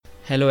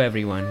Hello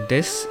everyone,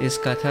 this is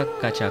Kathak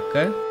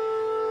Kachakkar.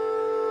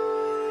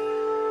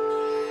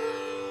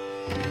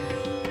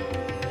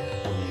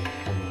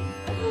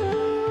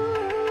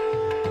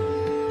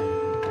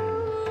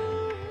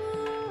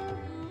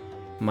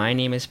 My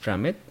name is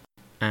Pramit,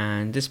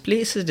 and this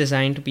place is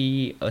designed to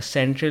be a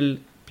central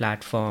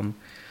platform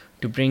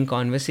to bring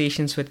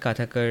conversations with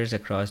Kathakars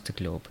across the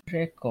globe.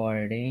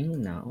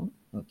 Recording now.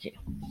 Okay.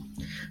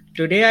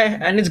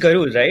 And it's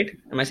Garud, right?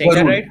 Am I saying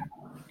that Garud. right?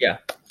 Yeah.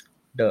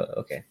 Duh.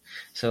 Okay.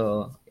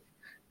 So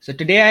So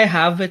today I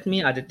have with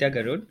me Aditya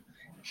Garud.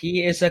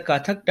 He is a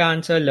Kathak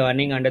dancer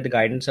learning under the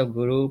guidance of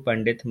Guru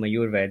Pandit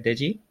Mayur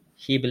Vaidyaji.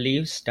 He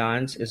believes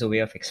dance is a way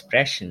of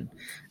expression,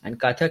 and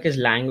Kathak is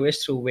language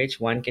through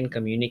which one can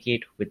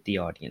communicate with the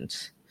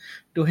audience.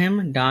 To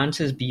him, dance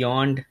is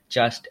beyond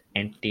just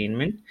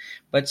entertainment,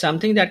 but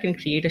something that can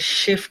create a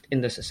shift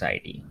in the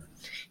society.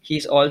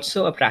 He's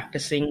also a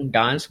practicing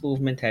dance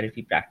movement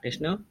therapy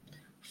practitioner,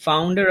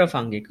 founder of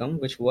Angikam,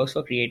 which works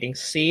for creating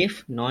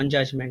safe,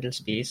 non-judgmental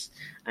space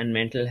and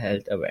mental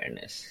health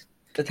awareness.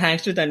 So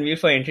thanks to Tanvir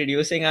for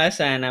introducing us,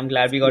 and I'm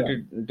glad we got Yeah.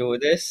 to do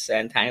this.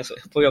 And thanks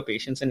for your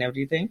patience and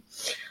everything.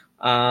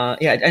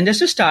 Yeah, and just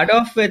to start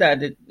off with,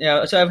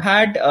 so I've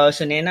had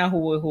Sunena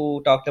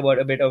who talked about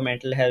a bit of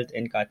mental health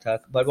in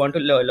Kathak, but want to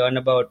learn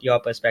about your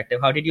perspective.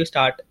 How did you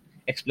start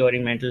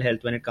exploring mental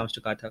health when it comes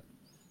to Kathak?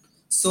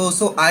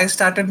 So I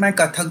started my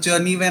Kathak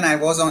journey when I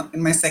was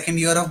in my second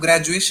year of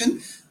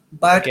graduation,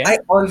 but Okay. I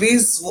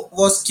always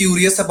was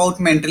curious about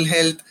mental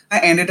health. I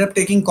ended up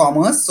taking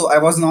commerce, so I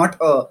was not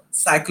a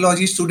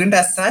psychology student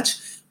as such.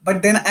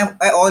 But then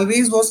I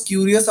always was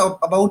curious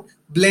about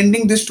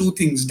blending these two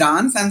things,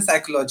 dance and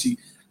psychology.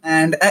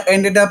 And I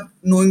ended up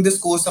knowing this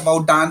course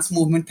about dance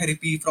movement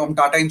therapy from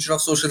Tata Institute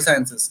of Social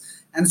Sciences.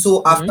 And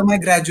so after Mm-hmm. my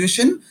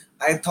graduation,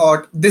 I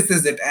thought this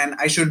is it and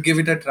I should give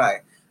it a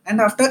try.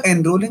 And after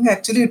enrolling,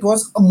 actually it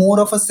was a more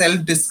of a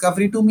self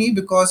discovery to me,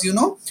 because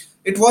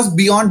it was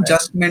beyond Right.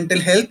 just mental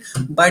health,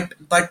 but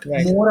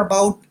Right. more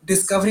about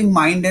discovering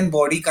mind and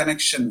body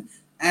connection,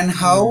 and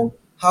Mm.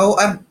 how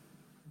our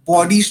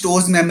body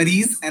stores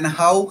memories, and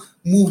how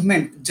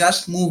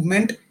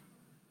movement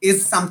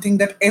is something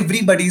that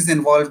everybody is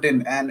involved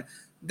in. And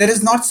there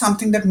is not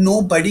something that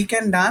nobody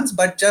can dance,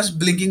 but just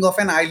blinking of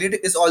an eyelid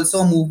is also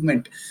a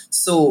movement.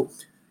 So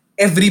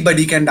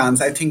everybody can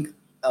dance, I think.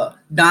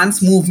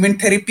 Dance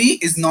movement therapy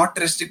is not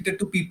restricted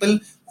to people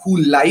who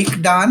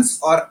like dance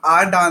or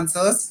are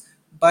dancers,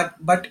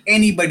 but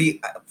anybody,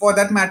 for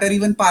that matter.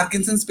 Even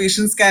Parkinson's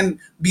patients can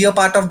be a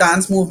part of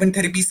dance movement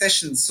therapy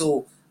sessions.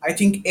 So I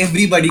think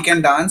everybody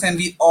can dance, and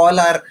we all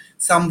are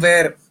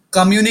somewhere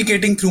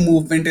communicating through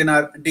movement in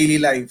our daily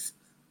life.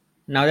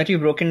 Now that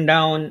you've broken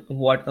down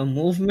what a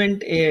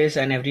movement is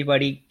and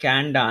everybody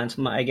can dance,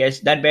 I guess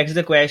that begs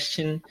the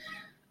question: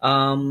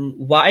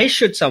 why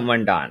should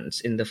someone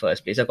dance in the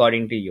first place,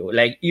 according to you?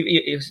 Like,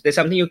 if there's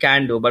something you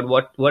can do, but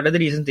what are the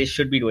reasons they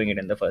should be doing it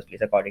in the first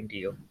place, according to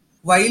you?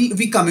 While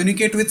we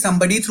communicate with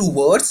somebody through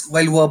words,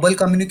 while verbal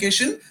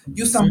communication,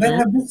 you somewhere Mm-hmm.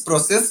 have this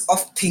process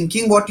of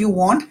thinking what you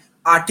want,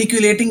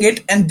 articulating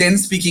it, and then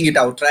speaking it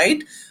out,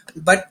 right?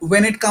 But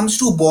when it comes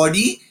to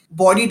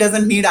body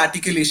doesn't need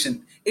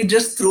articulation. It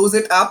just throws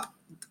it up,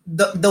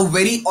 the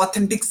very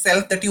authentic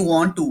self that you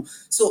want to.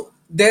 So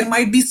there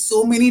might be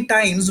so many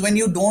times when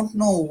you don't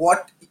know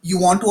what you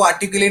want to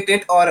articulate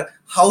it, or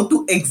how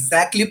to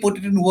exactly put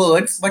it in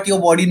words, but your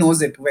body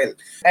knows it well.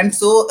 And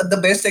so the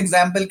best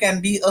example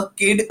can be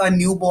a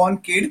newborn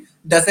kid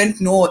doesn't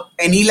know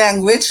any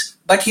language,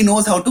 but he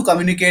knows how to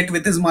communicate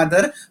with his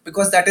mother,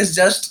 because that is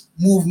just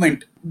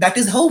movement. That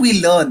is how we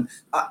learn.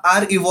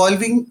 Our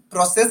evolving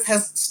process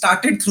has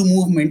started through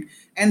movement,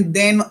 and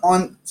then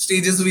on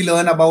stages we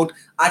learn about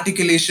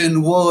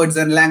articulation, words,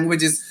 and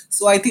languages.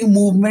 So I think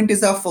movement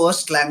is our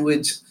first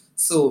language.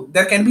 So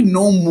there can be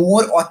no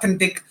more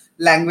authentic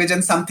language,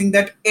 and something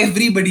that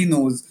everybody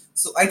knows.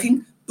 So I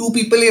think two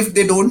people, if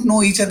they don't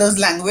know each other's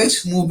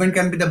language, movement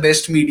can be the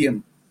best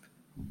medium.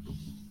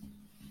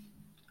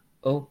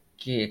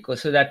 Okay, cool.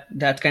 So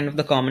that's kind of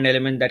the common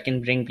element that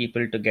can bring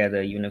people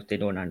together, even if they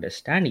don't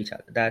understand each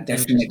other. That's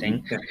Definitely,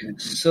 interesting. definitely.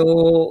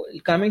 So,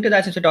 coming to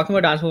that, since we're talking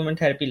about dance movement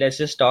therapy, let's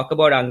just talk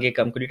about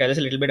Angekam. Could you tell us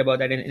a little bit about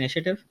that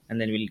initiative, and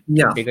then we'll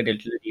Yeah. dig a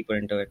little deeper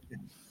into it?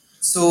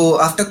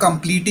 So after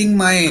completing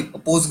my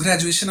post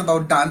graduation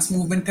about dance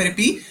movement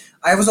therapy,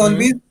 I was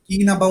always Mm-hmm.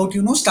 keen about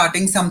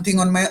starting something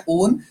on my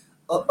own,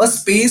 a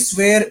space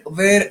where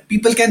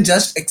people can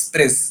just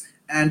express.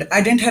 And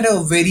I didn't had a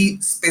very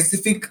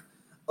specific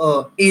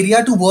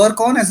area to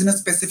work on, as in a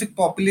specific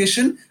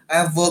population. I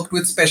have worked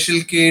with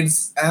special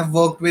kids. I have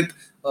worked with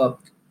uh,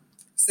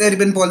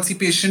 cerebral palsy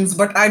patients,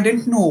 but I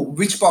didn't know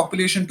which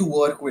population to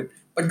work with.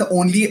 But the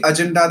only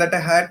agenda that I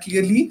had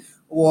clearly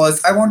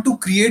was I want to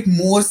create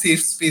more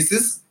safe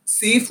spaces,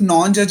 safe,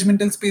 non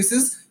judgmental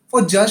spaces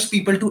for just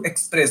people to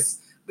express.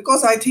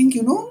 Because I think,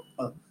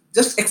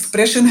 just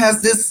expression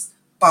has this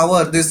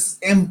power, this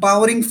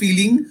empowering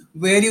feeling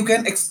where you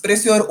can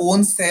express your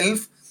own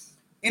self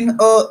in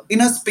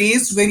a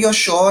space where you're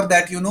sure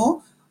that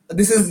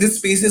this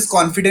space is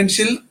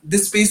confidential,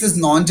 this space is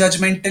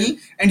non-judgmental,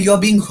 and you're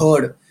being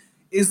heard,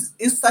 is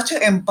such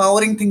an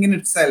empowering thing in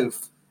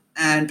itself.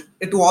 And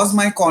it was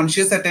my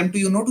conscious attempt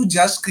to to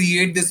just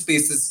create these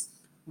spaces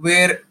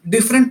where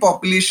different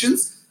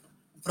populations,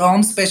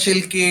 from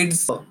special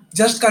kids,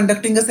 just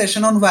conducting a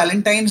session on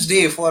Valentine's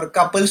Day for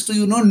couples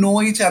to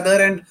know each other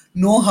and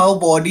know how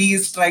body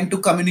is trying to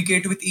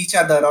communicate with each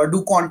other or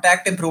do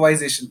contact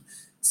improvisation.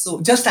 So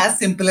just as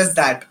simple as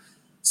that.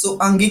 So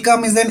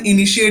Angikam is an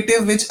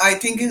initiative which I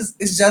think is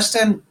just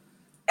an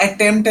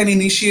attempt and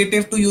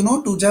initiative to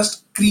to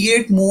just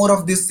create more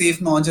of these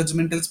safe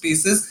non-judgmental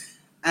spaces,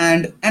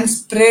 and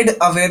spread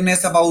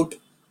awareness about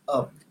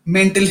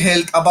mental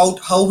health, about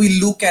how we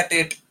look at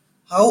it,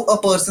 how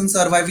a person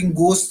surviving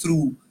goes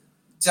through.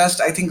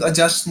 Just I think a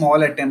just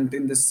small attempt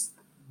in this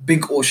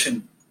big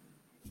ocean.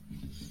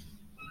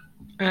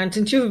 And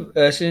since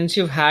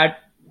you've had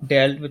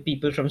dealt with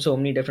people from so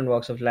many different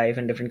walks of life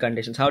and different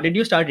conditions, how did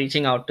you start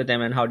reaching out to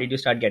them, and how did you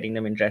start getting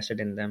them interested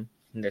in them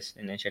in this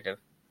initiative?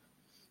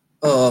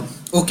 Uh,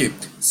 okay,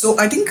 so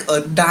I think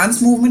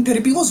dance movement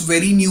therapy was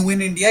very new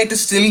in India. It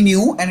is still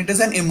new and it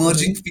is an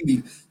emerging Hmm.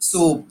 field.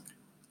 So,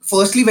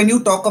 firstly, when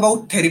you talk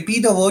about therapy,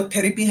 the word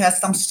therapy has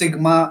some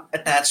stigma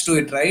attached to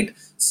it, right?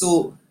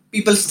 So,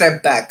 people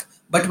step back.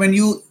 But when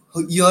you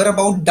hear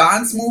about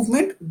dance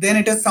movement, then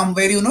it is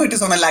somewhere, it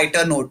is on a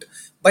lighter note.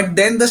 But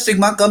then the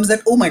stigma comes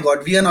that, oh my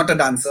God, we are not a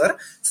dancer.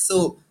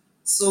 So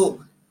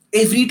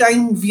every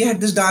time we had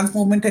this dance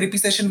movement therapy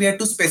session, we had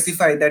to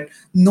specify that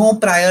no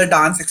prior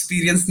dance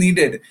experience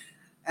needed.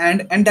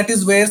 And that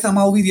is where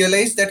somehow we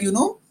realized that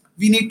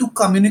we need to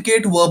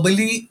communicate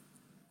verbally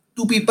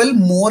to people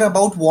more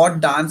about what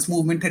dance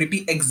movement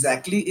therapy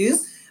exactly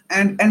is,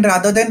 and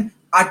rather than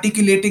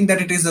articulating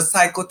that it is a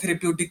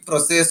psychotherapeutic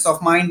process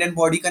of mind and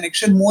body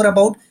connection, more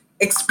about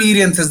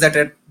experiences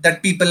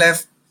that people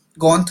have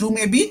gone through,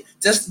 maybe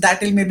just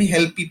that will maybe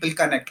help people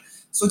connect.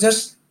 So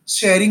just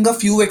sharing a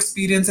few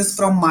experiences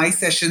from my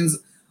sessions,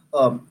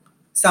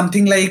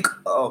 something like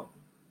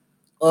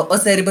a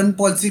cerebral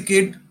palsy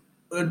kid,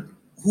 uh,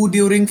 who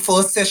during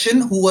first session,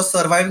 who was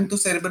surviving to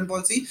cerebral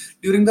palsy,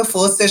 during the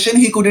first session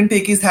he couldn't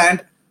take his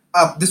hand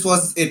up, this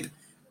was it.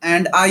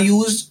 And I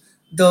used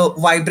the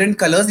vibrant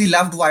colors, he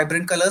loved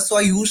vibrant colors, so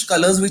I used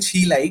colors which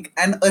he liked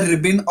and a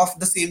ribbon of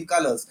the same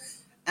colors.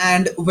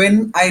 And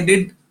when I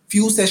did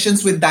few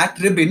sessions with that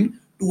ribbon,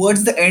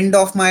 towards the end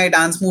of my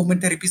dance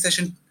movement therapy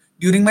session,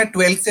 during my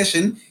 12th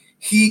session,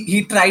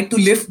 he tried to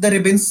lift the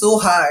ribbon so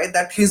high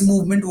that his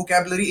movement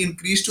vocabulary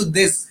increased to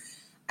this.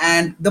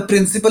 And the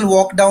principal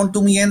walked down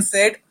to me and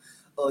said,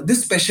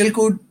 this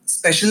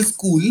special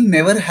school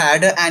never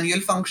had an annual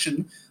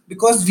function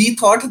because we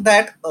thought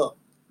that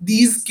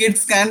these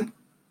kids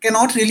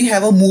cannot really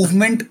have a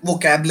movement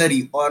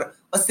vocabulary or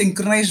a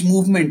synchronized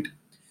movement.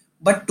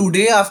 But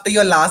today, after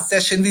your last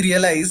session, we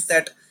realized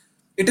that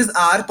it is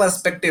our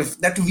perspective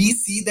that we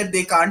see that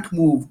they can't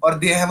move or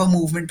they have a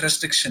movement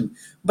restriction,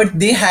 but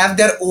they have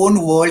their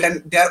own world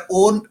and their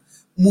own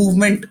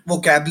movement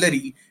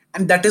vocabulary.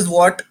 And that is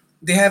what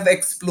they have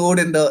explored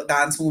in the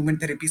dance movement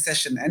therapy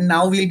session. And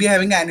now we'll be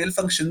having annual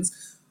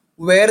functions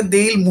where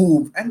they'll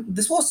move. And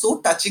this was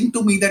so touching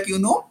to me that,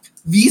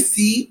 we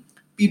see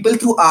people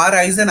through our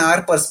eyes and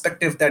our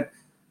perspective, that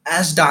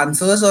as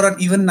dancers or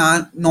even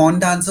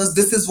non-dancers,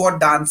 this is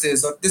what dance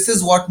is or this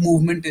is what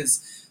movement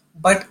is.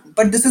 But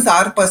this is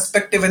our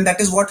perspective, and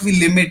that is what we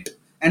limit,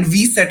 and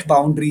we set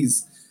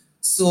boundaries.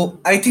 So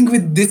I think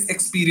with this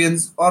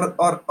experience, or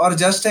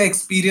just a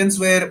experience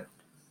where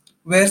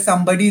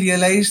somebody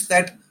realized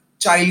that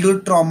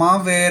childhood trauma,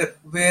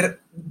 where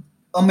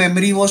a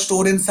memory was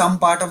stored in some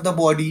part of the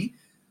body,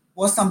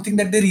 was something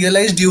that they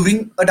realized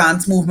during a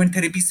dance movement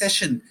therapy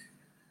session.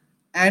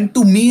 And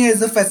to me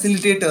as a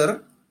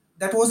facilitator,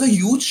 that was a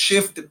huge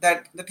shift,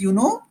 that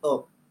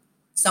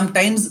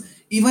sometimes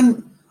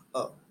even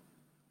uh,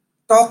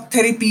 talk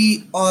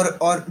therapy,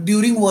 or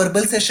during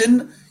verbal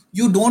session,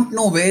 you don't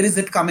know where is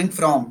it coming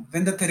from.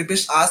 When the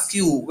therapist asks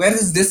you where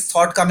is this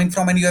thought coming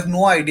from, and you have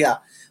no idea,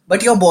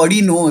 but your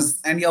body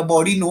knows, and your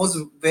body knows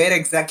where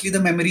exactly the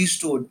memory is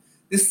stored.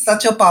 This is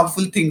such a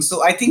powerful thing.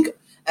 So I think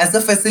as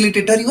a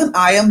facilitator, even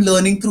I am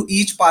learning through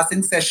each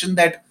passing session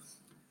that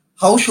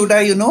how should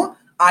I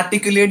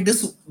articulate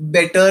this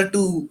better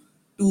to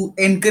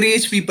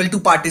encourage people to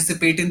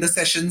participate in the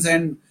sessions,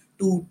 and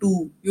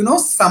to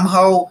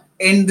somehow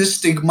end this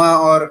stigma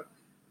or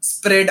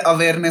spread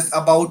awareness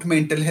about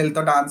mental health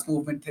or dance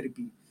movement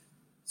therapy.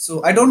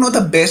 So I don't know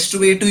the best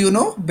way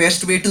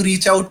to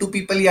reach out to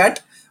people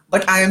yet,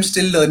 but I am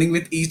still learning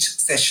with each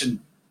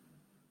session.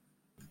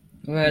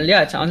 Well,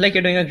 yeah, it sounds like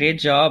you're doing a great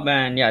job,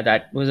 and yeah,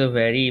 that was a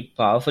very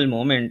powerful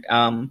moment.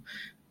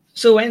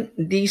 So when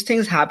these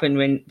things happen,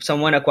 when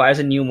someone acquires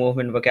a new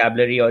movement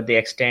vocabulary or they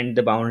extend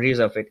the boundaries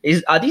of it,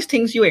 are these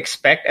things you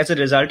expect as a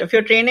result of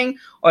your training,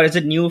 or is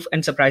it new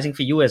and surprising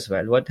for you as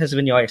well? What has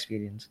been your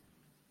experience?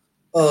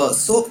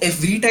 So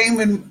every time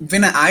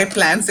when I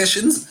plan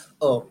sessions,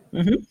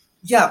 Mm-hmm.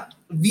 yeah,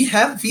 we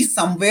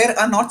somewhere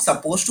are not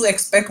supposed to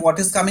expect what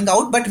is coming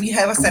out, but we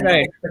have a set of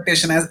Right.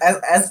 expectation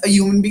as a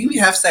human being. We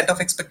have set of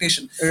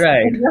expectation,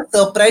 Right. and we are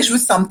surprised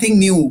with something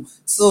new.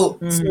 So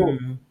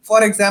Hmm.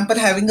 for example,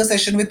 having a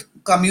session with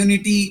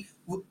community,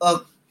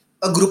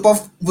 a group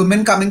of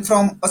women coming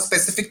from a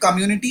specific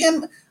community,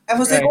 and I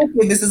was like, Right.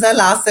 okay, this is our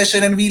last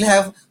session, and we'll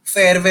have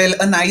farewell,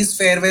 a nice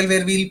farewell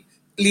where we'll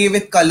play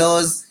with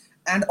colors,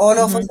 and all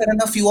of a Hmm.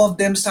 sudden, a few of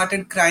them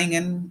started crying,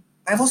 and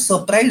I was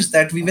surprised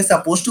that we were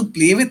supposed to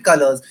play with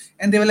colors,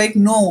 and they were like,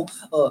 "No,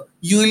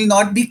 you will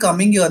not be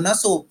coming here, na."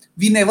 So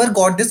we never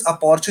got this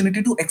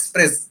opportunity to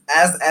express,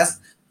 as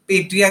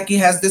patriarchy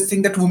has this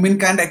thing that women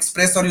can't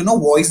express or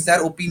voice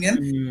their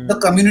opinion. The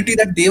Hmm. community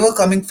that they were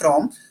coming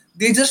from,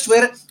 they just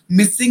were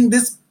missing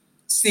this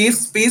safe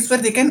space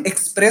where they can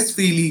express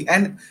freely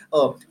and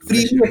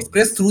freely Understood.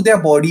 express through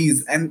their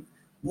bodies and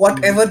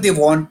whatever Hmm. they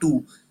want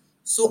to.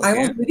 So I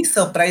was Okay. very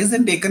surprised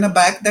and taken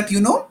aback that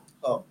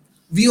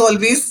we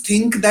always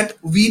think that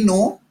we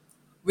know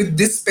with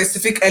this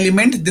specific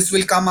element this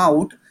will come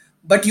out,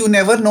 but you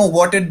never know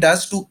what it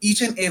does to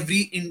each and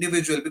every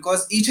individual,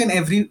 because each and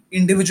every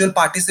individual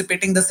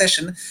participating the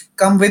session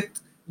come with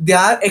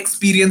their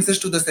experiences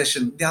to the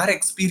session, their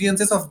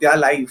experiences of their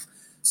life.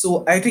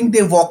 So I think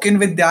they walk in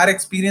with their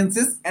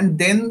experiences, and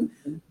then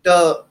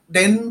the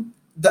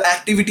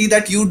activity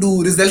that you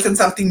do results in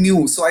something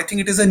new. So I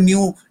think it is a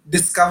new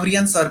discovery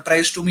and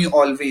surprise to me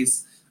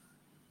always.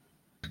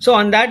 So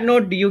on that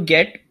note, do you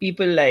get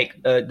people like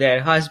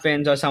their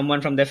husbands or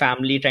someone from their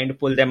family trying to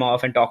pull them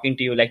off and talking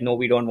to you like, no,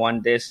 we don't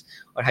want this?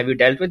 Or have you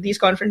dealt with these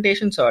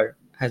confrontations, or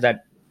has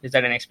that is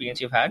that an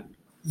experience you've had?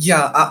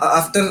 Yeah,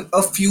 after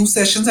a few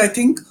sessions, I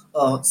think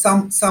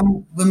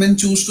some women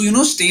choose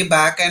to stay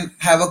back and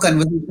have a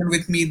conversation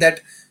with me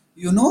that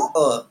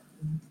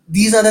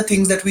these are the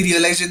things that we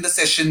realized in the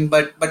session,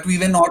 but we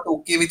were not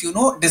okay with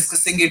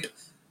discussing it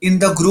in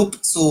the group.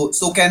 So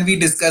can we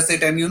discuss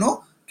it, and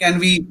can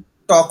we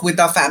talk with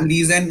our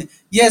families? And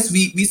yes,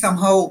 we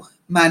somehow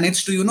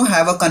managed to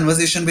have a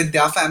conversation with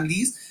their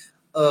families.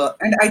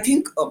 And I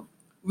think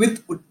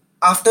with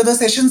after the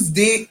sessions,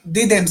 they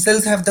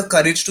themselves have the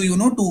courage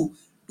to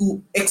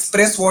to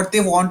express what they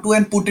want to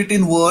and put it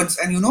in words,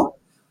 and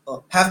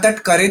have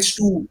that courage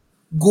to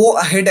go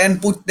ahead and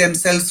put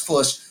themselves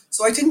first.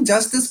 So I think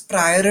just this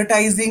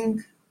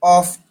prioritizing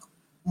of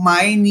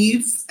my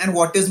needs and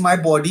what is my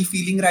body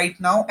feeling right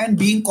now, and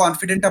being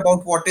confident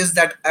about what is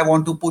that I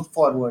want to put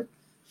forward,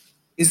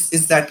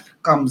 is that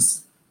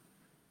comes.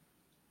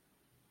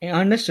 Yeah,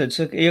 understood.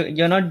 So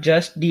you're not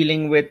just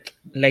dealing with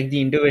like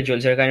the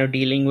individuals, you're kind of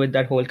dealing with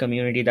that whole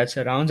community that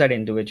surrounds that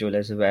individual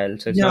as well.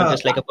 So it's not Yeah,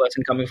 just like a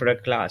person coming for a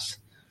class.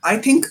 I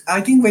think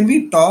when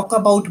we talk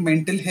about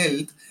mental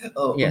health,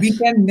 we Yes.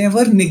 can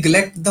never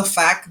neglect the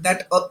fact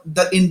that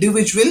the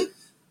individual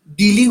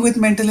dealing with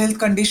mental health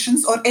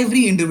conditions, or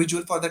every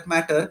individual for that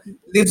matter,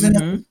 lives in a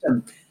Mm-hmm.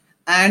 system,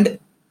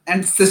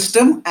 and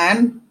system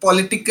and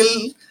political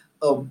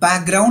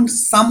background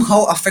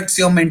somehow affects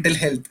your mental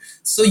health.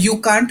 So you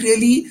can't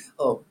really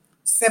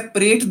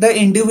separate the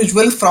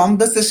individual from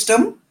the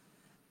system,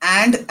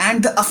 and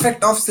the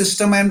effect of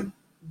system and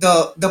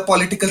the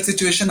political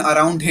situation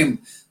around him.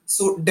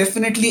 So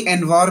definitely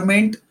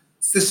environment,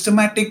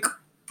 systematic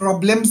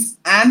problems,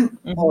 and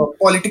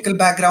Mm-hmm. political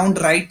background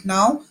right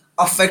now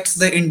affects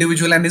the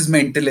individual and his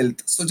mental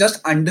health. So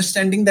just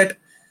understanding that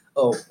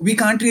we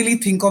can't really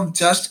think of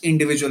just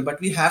individual, but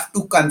we have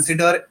to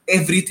consider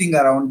everything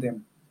around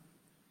them.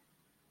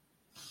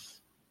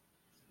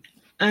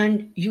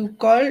 And you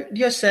call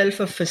yourself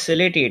a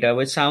facilitator,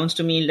 which sounds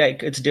to me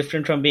like it's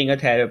different from being a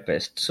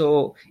therapist.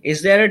 So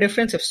is there a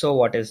difference? If so,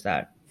 what is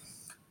that?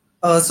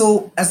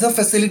 So as a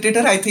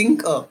facilitator, I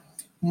think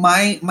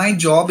my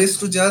job is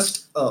to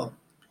just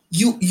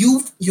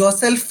you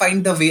yourself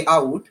find the way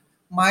out.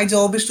 My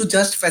job is to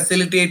just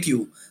facilitate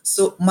you.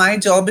 So my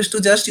job is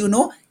to just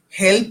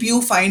help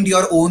you find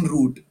your own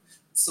route.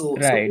 So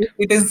Right. if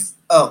it is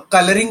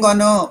coloring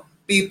on a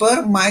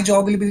paper, my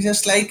job will be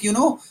just like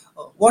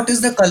what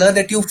is the color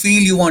that you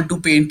feel you want to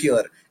paint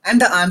here, and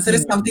the answer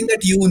is something Hmm.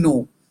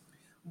 that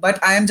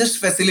but I am just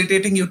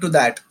facilitating you to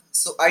that.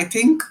 So I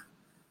think.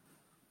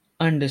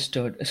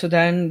 Understood. So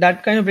then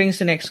that kind of brings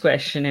the next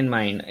question in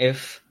mind.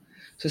 If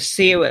so,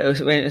 say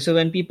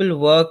when people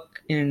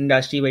work in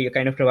industry where you're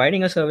kind of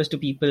providing a service to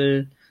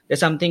people, there's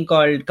something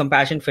called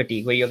compassion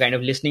fatigue, where you're kind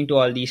of listening to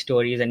all these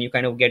stories and you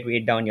kind of get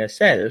weighed down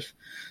yourself.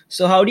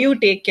 So how do you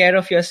take care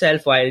of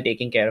yourself while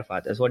taking care of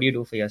others? What do you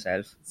do for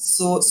yourself?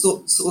 So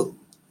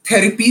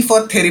therapy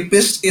for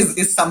therapists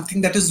is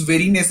something that is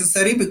very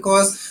necessary,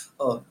 because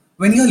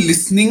when you're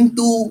listening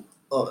to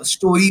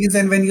stories,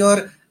 and when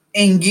you're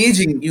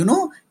engaging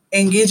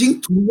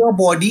through your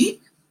body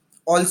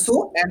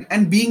also,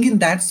 and being in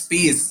that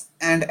space,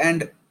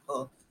 and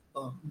uh,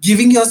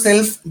 giving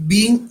yourself,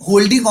 being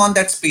holding on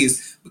that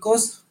space,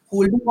 because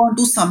holding on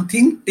to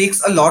something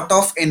takes a lot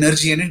of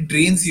energy and it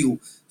drains you.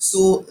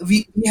 So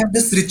we have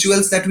this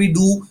rituals that we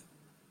do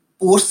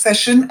post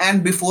session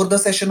and before the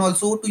session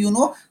also,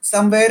 to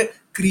somewhere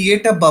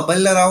create a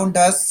bubble around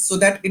us, so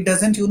that it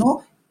doesn't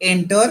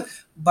enter.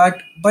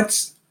 but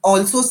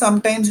also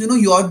sometimes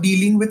you're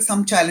dealing with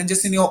some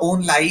challenges in your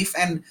own life,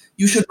 and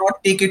you should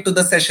not take it to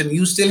the session.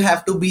 You still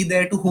have to be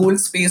there to hold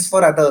space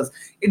for others.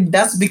 It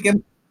does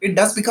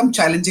become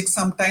challenging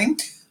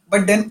sometimes,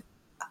 but then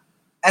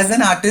as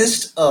an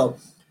artist,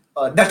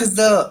 that is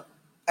the,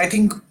 I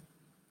think,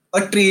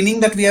 a training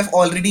that we have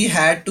already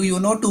had to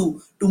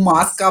to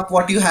mask up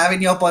what you have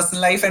in your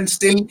personal life and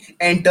still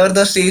enter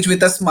the stage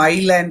with a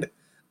smile and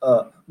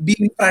be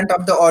in front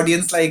of the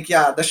audience like,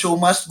 yeah, the show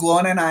must go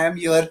on and I am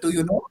here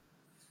to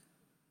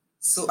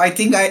so I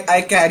think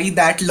I carry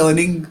that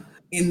learning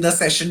in the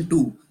session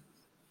too.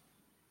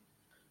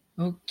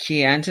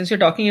 Okay, and since you're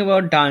talking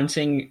about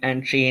dancing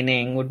and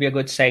training, would be a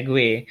good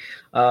segue.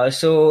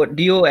 So,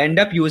 do you end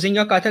up using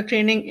your Kathak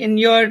training in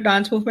your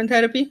dance movement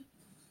therapy?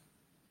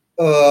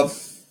 uh,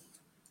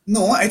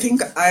 No, I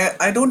think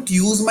I don't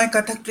use my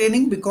Kathak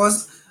training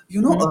because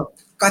Mm-hmm.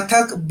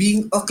 Kathak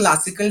being a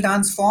classical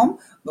dance form,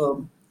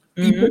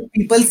 Mm-hmm.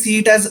 people see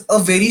it as a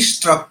very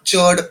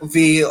structured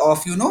way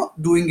of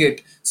doing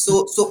it.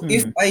 So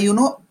if Mm-hmm.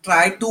 I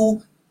try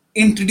to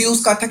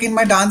introduce Kathak in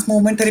my dance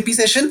movement therapy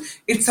session,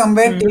 it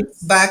somewhere Mm-hmm.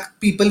 takes back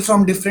people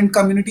from different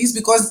communities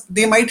because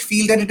they might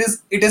feel that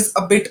it is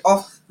a bit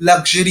of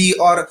luxury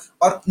or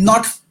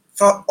not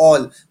for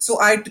all. So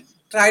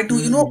try to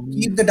Mm-hmm.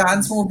 keep the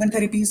dance movement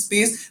therapy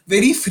space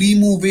very free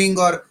moving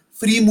or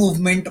free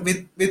movement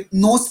with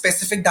no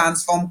specific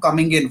dance form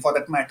coming in for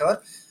that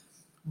matter,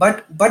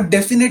 but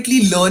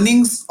definitely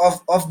learnings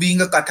of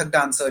being a Kathak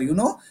dancer,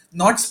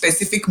 not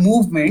specific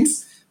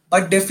movements,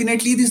 but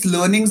definitely these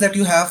learnings that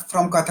you have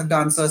from Kathak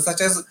dancers,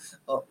 such as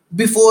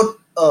before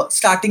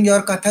starting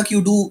your Kathak,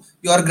 you do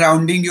your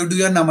grounding, you do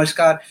your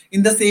namaskar.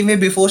 In the same way,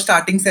 before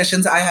starting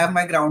sessions, I have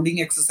my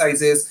grounding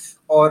exercises,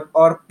 or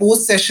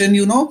post session,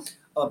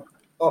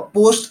 uh,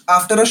 post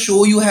after a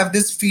show, you have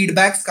this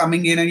feedbacks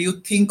coming in, and you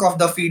think of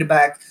the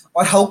feedback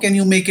or how can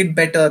you make it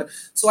better.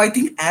 So I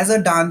think as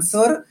a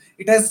dancer,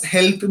 it has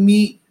helped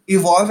me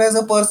evolve as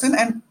a person,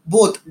 and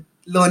both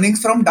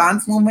learnings from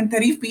dance movement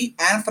therapy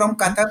and from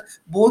Kathak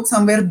both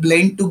somewhere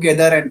blend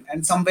together,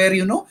 and somewhere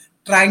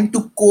trying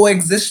to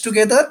coexist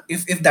together,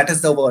 if that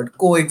is the word,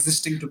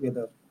 coexisting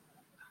together.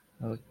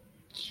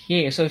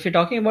 Okay, so if you're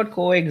talking about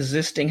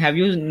coexisting, have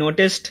you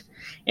noticed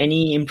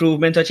any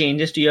improvements or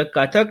changes to your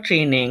Kathak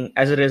training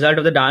as a result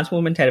of the dance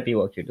movement therapy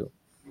work you do?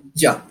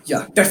 Yeah,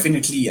 yeah,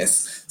 definitely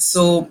yes.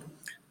 So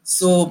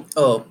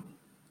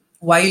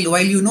while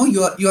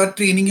you are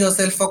training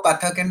yourself for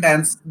Kathak and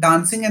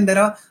dancing, and there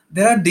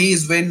are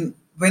days when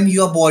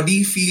your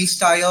body feels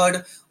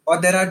tired, or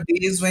there are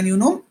days when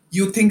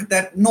you think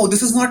that no,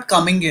 this is not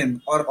coming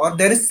in, or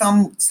there is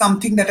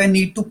something that I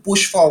need to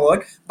push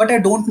forward, but I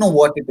don't know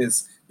what it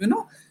is.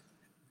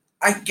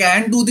 I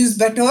can do this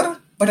better,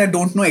 but I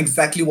don't know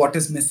exactly what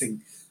is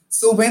missing.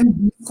 So when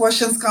these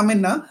questions come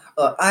in,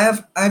 I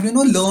have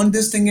learned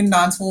this thing in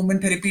dance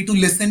movement therapy, to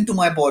listen to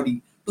my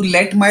body, to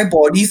let my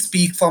body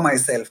speak for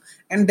myself,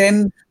 and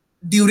then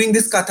during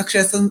this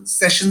Kathak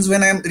sessions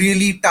when I'm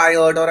really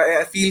tired or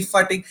I feel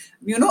fatigue,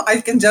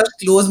 I can just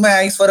close my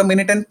eyes for a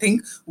minute and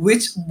think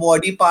which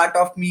body part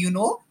of me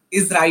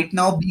is right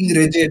now being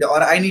rigid,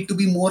 or I need to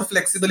be more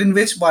flexible in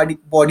which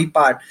body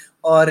part,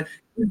 or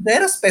is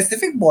there a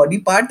specific body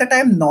part that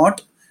I'm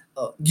not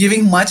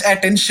giving much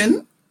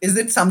attention? Is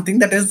it something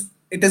that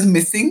is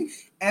missing?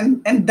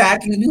 And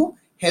that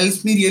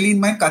helps me really in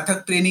my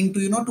Kathak training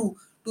to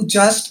to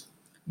just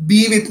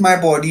be with my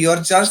body, or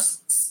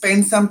just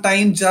spend some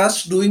time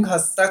just doing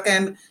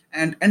hastak,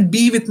 and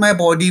be with my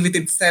body, with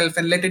itself,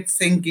 and let it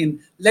sink in,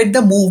 let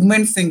the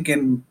movement sink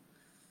in.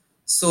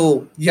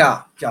 So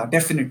yeah, yeah,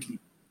 definitely.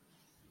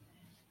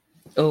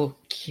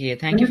 Okay,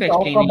 thank When you we for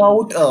talk explaining.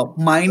 about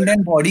mind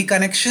and body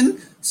connection,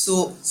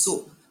 so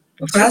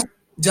Uh-huh.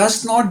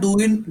 just not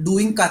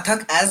doing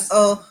Kathak as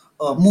a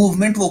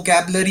movement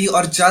vocabulary,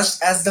 or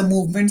just as the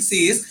movement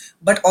says,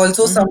 but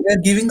also Mm-hmm. somewhere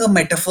giving a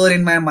metaphor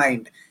in my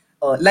mind.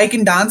 Like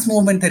in dance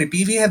movement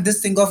therapy, we have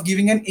this thing of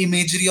giving an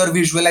imagery or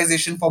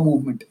visualization for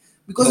movement,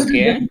 because it is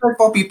Okay. difficult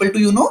for people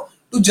to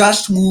to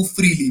just move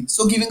freely.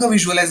 So giving a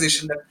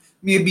visualization that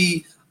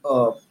maybe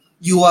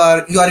you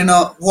are in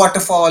a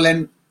waterfall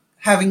and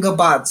having a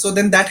bath, so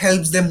then that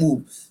helps them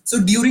move. So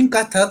during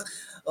Kathak,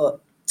 uh,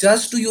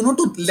 just to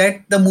to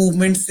let the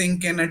movement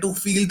sink in and to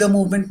feel the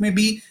movement,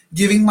 maybe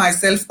giving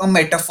myself a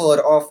metaphor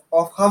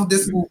of how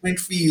this movement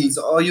feels,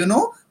 or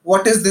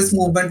what is this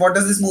movement, what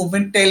does this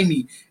movement tell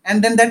me,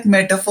 and then that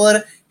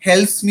metaphor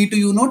helps me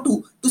to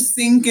to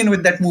sink in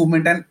with that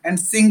movement, and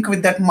sync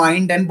with that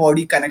mind and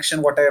body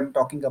connection, what I am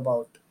talking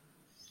about.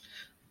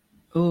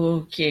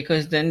 Okay,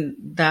 because then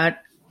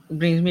that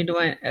brings me to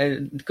my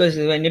because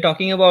when you're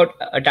talking about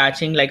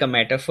attaching like a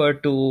metaphor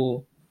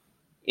to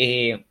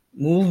a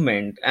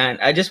movement, and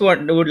I just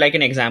would like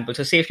an example.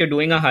 So, say if you're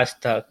doing a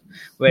hastak,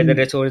 whether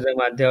it's Urdhva,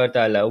 Madhya or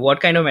Tala, what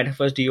kind of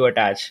metaphors do you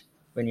attach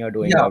when you're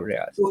doing Yeah.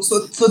 Babriyas?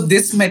 So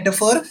this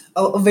metaphor,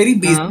 a very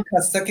Uh-huh. basic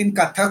hastak in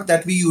Kathak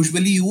that we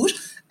usually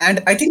use,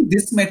 and I think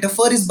this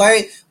metaphor is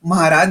by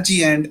Maharaj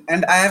ji, and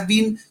I have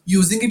been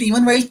using it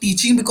even while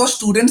teaching because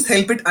students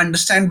help it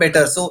understand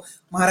better. So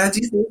Maharaj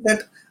ji says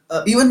that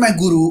even my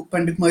guru,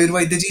 Pandit Mayur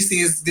Vaidyaji,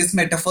 says this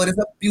metaphor is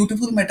a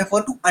beautiful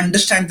metaphor to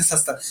understand this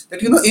hasta. That,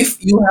 if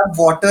you have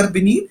water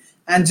beneath,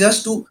 and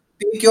just to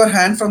take your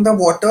hand from the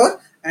water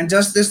and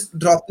just this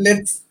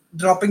droplets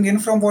dropping in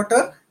from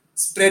water,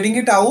 spreading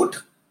it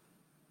out,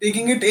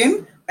 taking it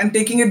in and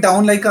taking it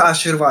down like a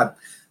ashirwad.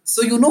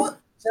 So,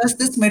 just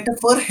this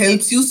metaphor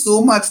helps you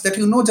so much that,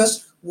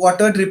 just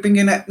water dripping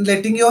in and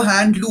letting your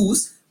hand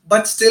loose,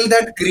 but still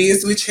that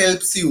grace which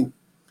helps you.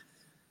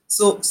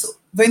 So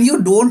when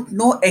you don't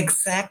know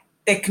exact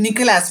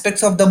technical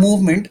aspects of the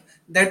movement,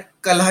 that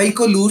कलाई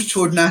को loose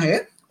छोड़ना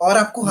है और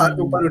आपको हाथ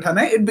ऊपर Mm.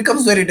 उठाना है, it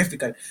becomes very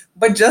difficult.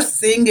 But just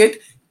saying it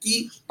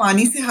कि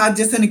पानी से हाथ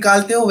जैसे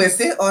निकालते हो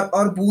वैसे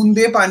और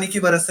बूंदे पानी की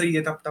बरस रही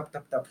है तब तब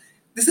तब तब.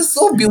 This is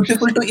so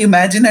beautiful to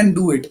imagine and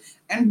do it.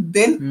 And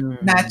then Mm.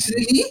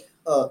 naturally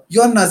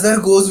your nazar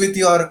goes with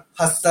your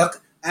hastak,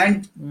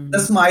 and the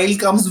Mm. smile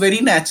comes very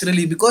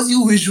naturally because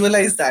you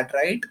visualize that,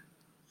 right?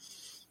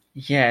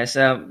 Yes,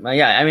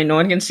 yeah. I mean, no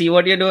one can see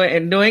what you're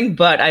doing,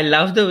 but I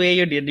love the way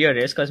you did your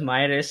wrist because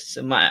my wrists,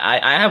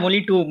 I have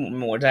only two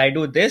modes. I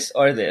do this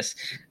or this,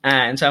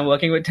 and so I'm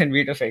working with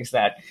Tanvi to fix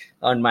that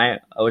on my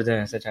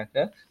Urdhva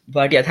chakra.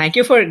 But yeah, thank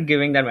you for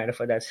giving that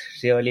metaphor. That's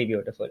really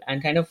beautiful,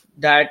 and kind of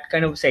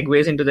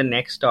segues into the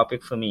next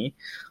topic for me.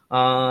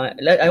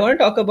 I want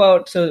to talk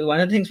about. So one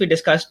of the things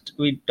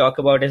we talk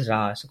about is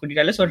Raha. So could you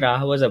tell us what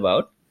Raha was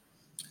about?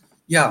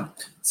 Yeah.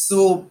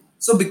 So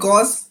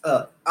because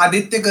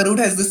Aditya Garud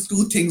has these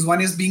two things.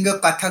 One is being a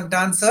Kathak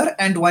dancer,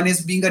 and one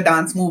is being a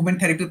dance movement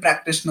therapy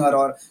practitioner,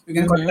 or you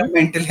can call it a Mm-hmm.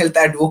 mental health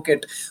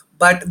advocate.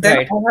 But then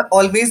Right.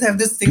 always have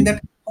this thing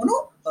that,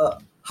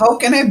 how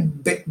can I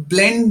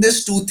blend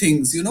these two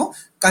things?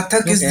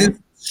 Kathak is Okay. this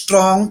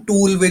strong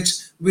tool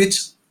which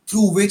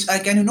through which I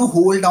can,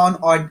 hold on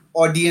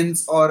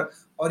audience, or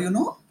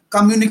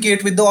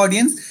communicate with the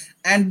audience.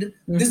 And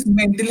this Mm.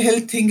 mental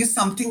health thing is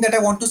something that I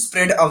want to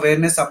spread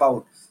awareness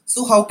about.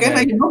 So how can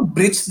I, Right.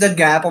 bridge the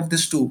gap of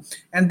these two?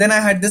 And then I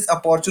had this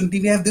opportunity.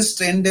 We have this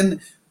trend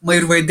in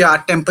Mayurvedya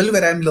Art Temple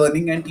where I'm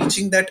learning and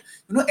teaching that,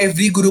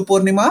 every Guru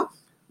Purnima,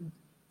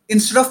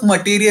 instead of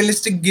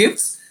materialistic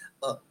gifts,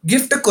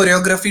 gift a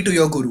choreography to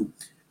your guru.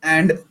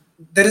 And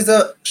there is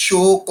a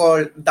show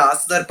called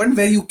Das Darpan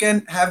where you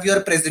can have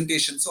your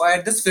presentation. So I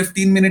had this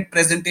 15-minute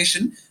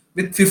presentation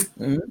with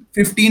Mm.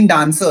 15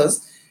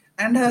 dancers.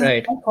 And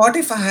Right. I thought,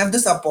 if I have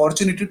this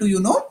opportunity to,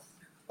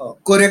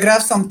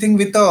 choreograph something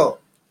with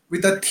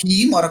a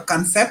theme or a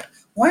concept,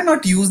 why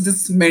not use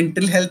this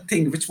mental health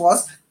thing,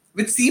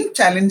 which seemed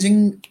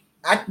challenging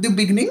at the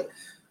beginning,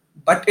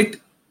 but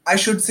I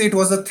should say it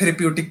was a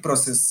therapeutic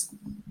process.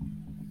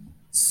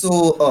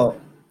 So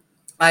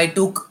I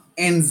took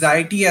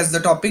anxiety as the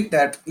topic.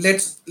 That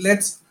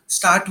let's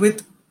start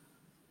with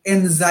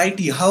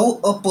anxiety. How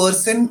a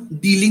person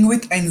dealing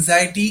with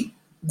anxiety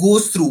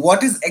goes through.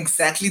 What is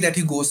exactly that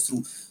he goes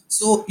through?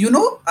 So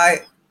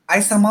I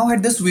somehow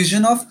had this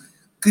vision of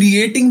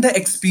creating the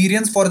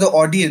experience for the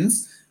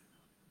audience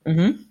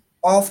Mm-hmm.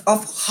 of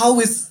how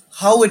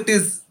it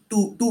is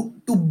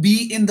to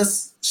be in the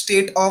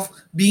state of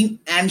being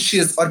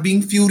anxious or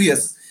being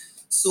furious.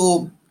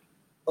 So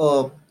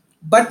uh,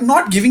 but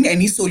not giving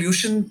any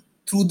solution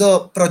through the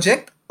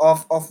project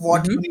of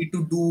what you Mm-hmm. need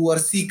to do or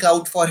seek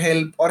out for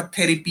help or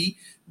therapy,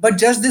 but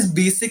just this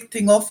basic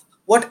thing of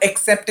what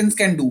acceptance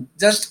can do.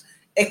 Just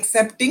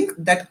accepting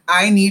that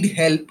I need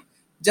help,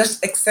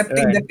 just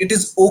accepting Right. that it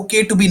is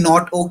okay to be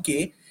not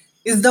okay,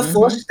 is the Mm-hmm.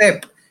 first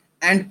step.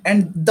 And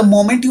the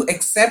moment you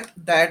accept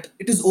that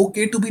it is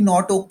okay to be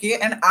not okay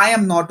and I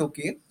am not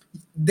okay,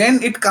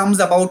 then it comes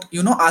about,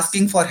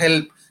 asking for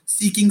help,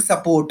 seeking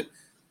support.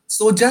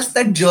 So just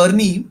that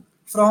journey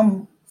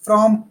from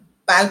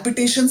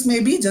palpitations,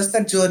 maybe just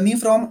that journey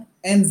from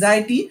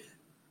anxiety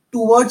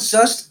towards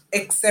just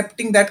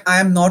accepting that I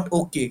am not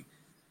okay,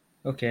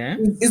 Okay.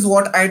 is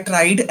what I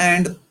tried.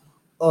 And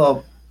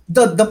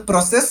the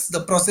process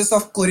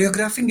of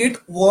choreographing it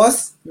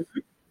was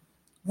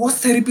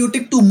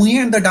therapeutic to me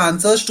and the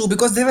dancers too,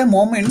 because there were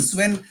moments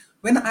when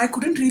I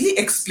couldn't really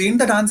explain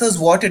the dancers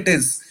what it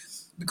is,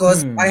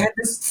 because I Hmm. had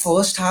this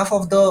first half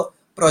of the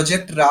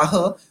project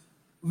Raha,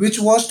 which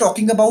was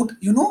talking about,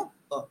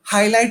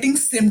 highlighting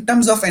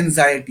symptoms of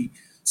anxiety,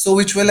 so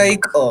which were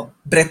like And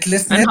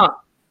breathlessness.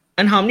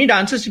 how many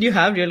dancers did you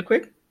have, real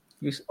quick?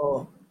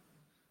 uh,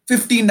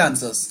 15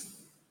 dancers.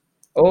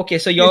 Okay,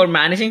 so you're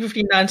managing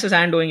 15 dancers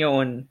and doing your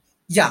own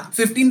Yeah,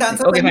 15 thing.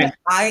 dancers, Okay, and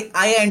fine.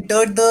 I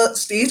entered the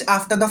stage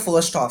after the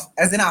first half.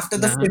 As in, after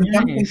the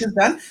symptom thing Nice. is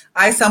done,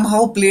 I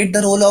somehow played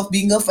the role of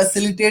being a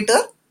facilitator.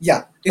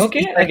 Yeah, if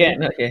Okay, I can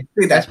again. Okay,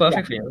 say that's that. Yeah.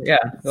 perfect for you. Yeah,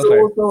 go for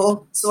So, it.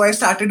 so, so I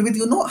started with,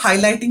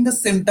 highlighting the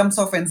symptoms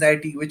of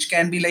anxiety, which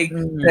can be like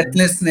Hmm.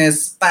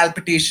 breathlessness,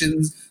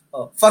 palpitations,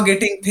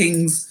 forgetting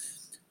things,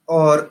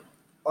 or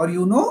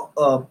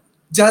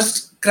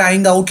just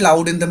crying out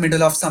loud in the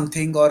middle of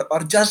something, or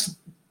just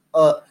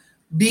uh,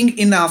 being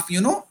enough,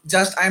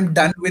 just I'm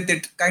done with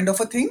it, kind of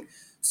a thing.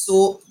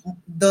 So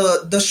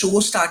the show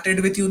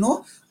started with,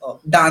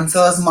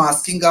 dancers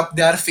masking up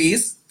their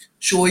face,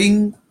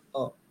 showing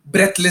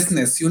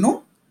breathlessness,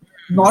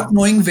 not Hmm.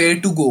 knowing where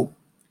to go.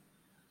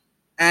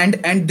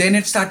 and then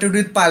it started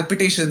with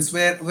palpitations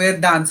where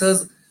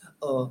dancers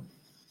uh,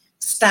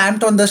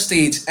 stamped on the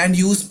stage and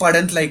used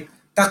padant like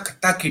tak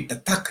tak it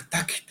tak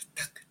tak it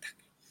tak tak.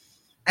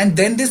 And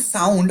then this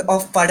sound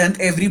of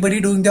padant,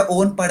 everybody doing their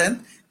own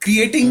padant,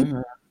 creating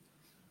Mhm.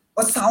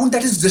 a sound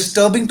that is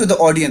disturbing to the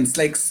audience,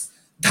 like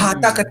dha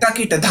tak Mm. tak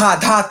it dha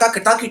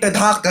tak tak it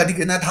dha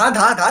gadigana dha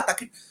dha dha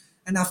tak it.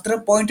 And after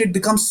a point, it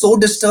becomes so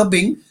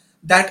disturbing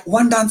that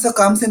one dancer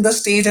comes in the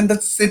stage and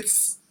that sits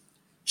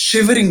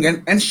shivering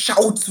and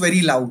shouts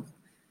very loud,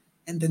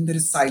 and then there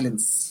is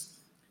silence.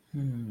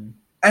 Mm.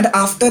 And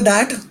after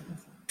that,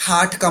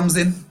 Thaat comes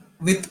in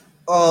with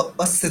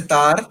a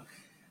sitar,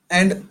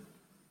 and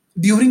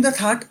during the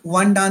Thaat,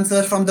 one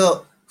dancer from the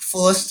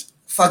first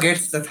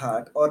forgets the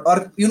Thaat, or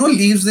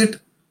leaves it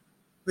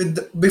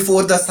with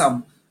before the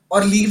sum,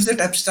 or leaves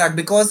it abstract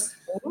because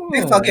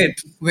they Oh.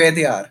 forget where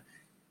they are.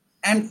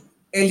 And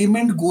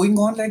element going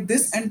on like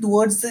this, and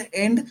towards the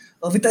end,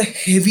 with a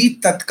heavy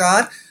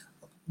tatkar,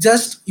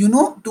 just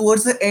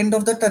towards the end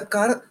of the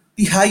tatkar,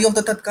 the high of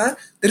the tatkar,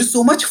 there is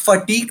so much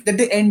fatigue that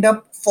they end up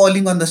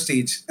falling on the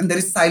stage, and there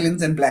is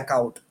silence and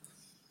blackout.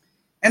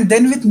 And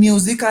then with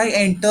music, I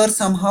enter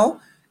somehow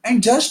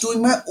and just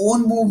doing my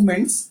own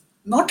movements,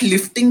 not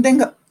lifting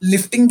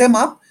them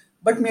up,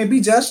 but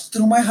maybe just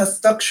through my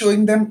hastak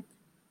showing them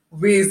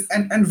ways,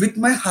 and with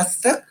my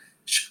hastak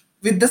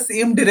with the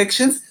same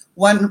directions,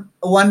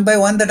 one by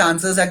one the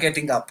dancers are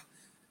getting up.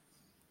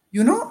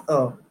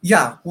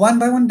 Yeah, one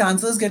by one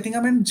dancers getting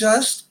up, and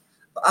just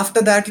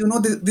after that,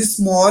 these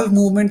small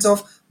movements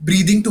of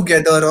breathing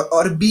together,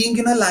 or being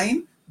in a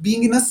line,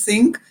 being in a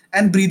sync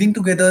and breathing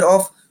together,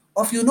 of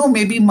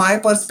maybe my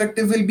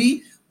perspective will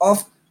be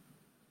of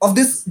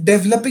this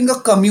developing a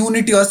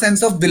community or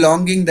sense of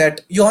belonging,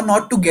 that you're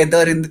not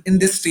together in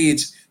this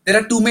stage. There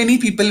are too many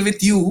people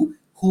with you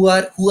who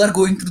are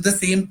going through the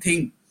same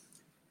thing.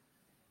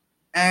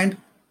 And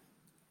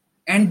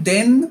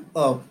then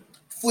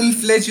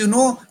full-fledged,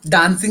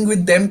 dancing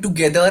with them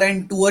together,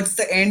 and towards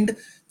the end,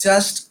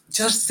 just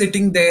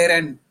sitting there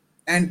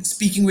and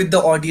speaking with the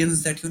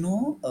audience that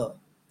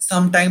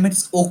sometime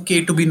it's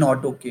okay to be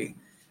not okay,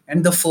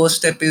 and the first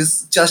step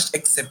is just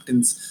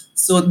acceptance.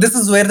 So this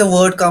is where the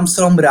word comes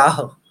from,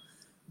 raha,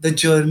 the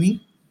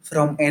journey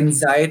from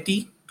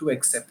anxiety to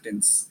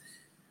acceptance.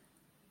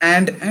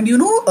 And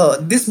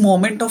this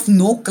moment of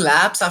no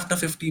claps after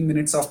 15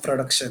 minutes of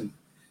production,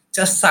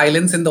 just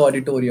silence in the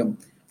auditorium,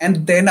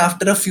 and then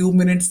after a few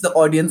minutes the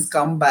audience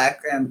come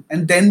back, and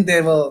then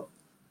there were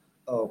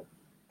uh,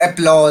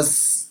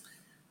 applause.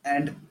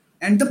 And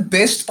and the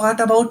best part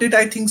about it,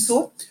 I think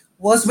so,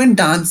 was when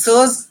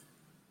dancers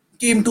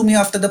came to me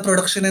after the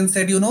production and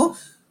said,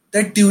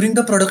 that during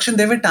the production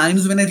there were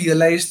times when I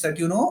realized that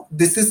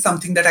this is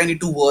something that I need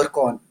to work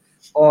on,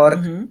 or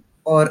Mhm.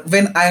 or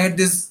when I had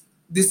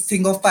this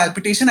thing of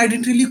palpitation, I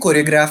didn't really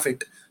choreograph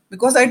it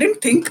because I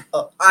didn't think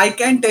I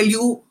can tell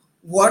you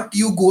what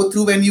you go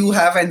through when you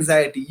have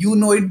anxiety. You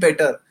know it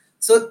better.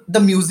 So the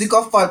music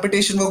of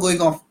palpitation were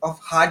going off of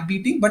heart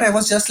beating, but I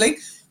was just like,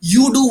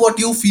 you do what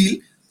you feel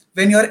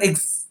when you're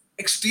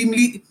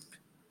extremely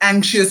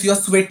anxious, you're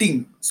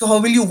sweating. So how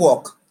will you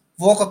walk?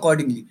 Walk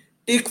accordingly.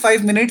 Take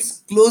 5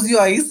 minutes, close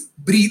your eyes,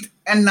 breathe,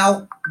 and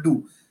now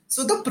do.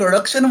 So the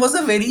production was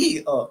a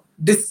very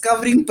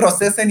discovering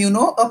process, and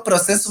a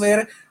process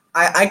where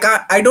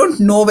I don't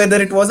know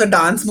whether it was a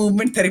dance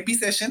movement therapy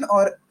session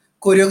or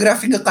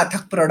choreographing a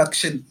Kathak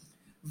production,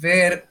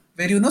 where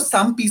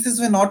some pieces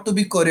were not to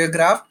be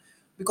choreographed,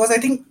 because I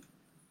think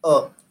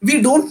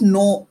we don't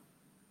know.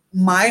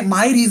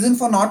 My reason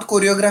for not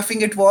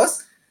choreographing it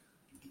was,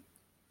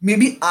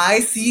 maybe I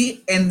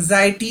see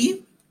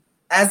anxiety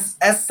as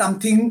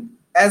something,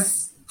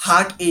 as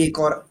heartache,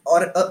 or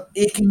a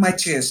ache in my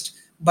chest.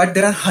 But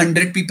there are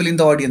 100 people in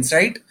the audience,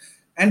 right?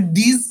 And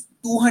these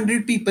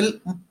 200 people,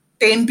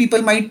 10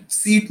 people might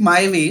see it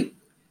my way,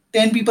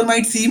 10 people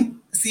might see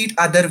it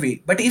other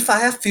way. But if I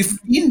have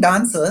 15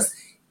 dancers,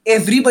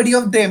 everybody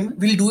of them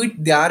will do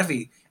it their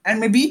way, and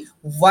maybe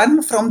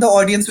one from the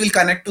audience will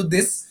connect to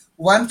this,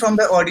 one from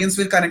the audience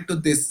will connect to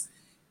this.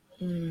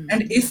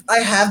 And Mm. if I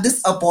have this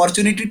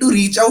opportunity to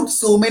reach out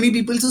so many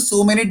people to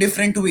so many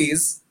different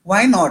ways, why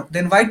not?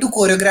 Then why to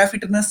choreograph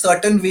it in a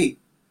certain way?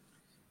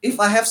 If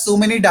I have so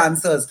many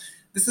dancers,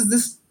 this is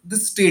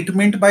this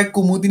statement by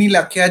Kumudini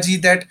Lakhiaji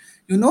that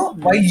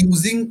by Mm.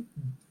 using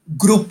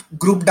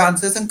group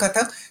dancers in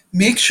Kathak,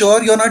 make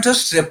sure you're not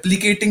just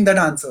replicating the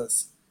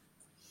dancers.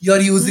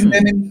 You're using Mm.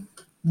 them in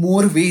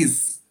more ways.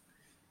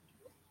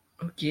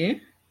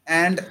 Okay.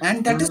 And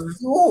that is Uh,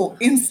 so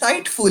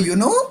insightful.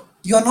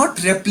 You're not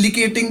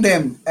replicating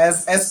them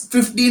as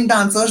 15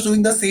 dancers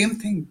doing the same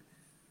thing,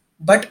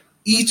 but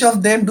each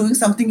of them doing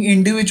something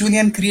individually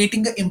and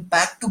creating an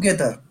impact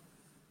together.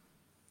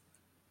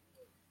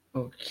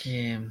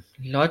 okay.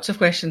 Lots of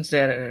questions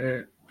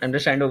there. I'm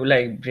just trying to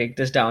like break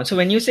this down. So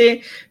when you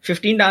say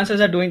 15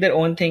 dancers are doing their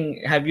own thing,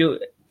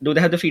 do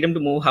they have the freedom to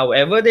move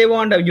however they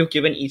want? Or you've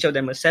given each of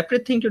them a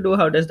separate thing to do?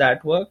 How does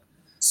that work?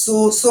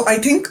 So I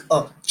think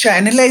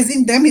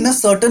channelizing them in a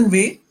certain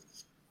way,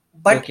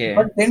 but Okay.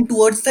 then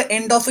towards the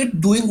end of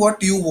it doing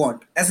what you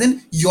want, as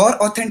in your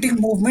authentic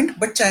movement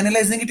but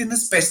channelizing it in a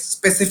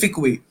specific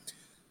way.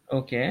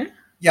 Okay.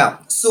 Yeah,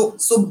 so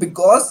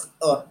because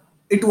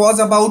it was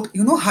about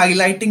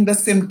highlighting the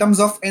symptoms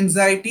of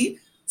anxiety,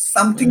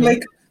 something Mm-hmm.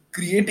 like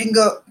creating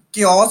a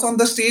chaos on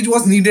the stage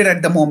was needed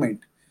at the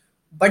moment,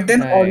 but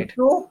then Right.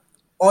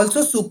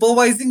 also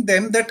supervising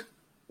them that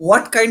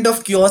what kind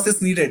of chaos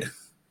is needed,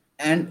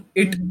 and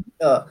it Mm-hmm.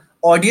 uh,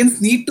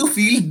 audience need to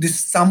feel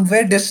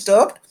somewhere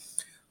disturbed,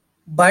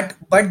 but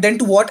then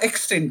to what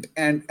extent,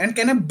 and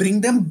can I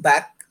bring them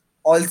back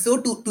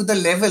also to the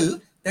level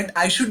that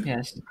I should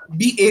Yes.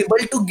 be able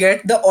to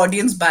get the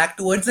audience back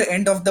towards the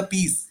end of the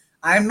piece.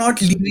 I am not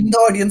leaving the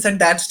audience at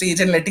that stage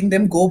and letting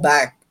them go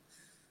back.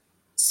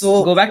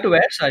 So Go back to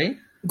where? Sorry.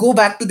 go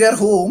back to their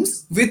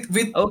homes with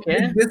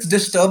Okay. this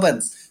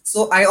disturbance.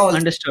 So I also,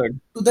 Understood.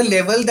 to the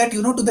level that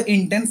to the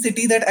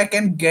intensity that I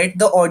can get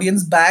the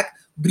audience back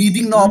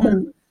breathing normal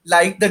Mm-hmm.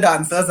 like the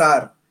dancers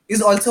are,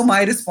 is also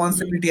my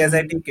responsibility as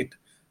I Mm-hmm. take it.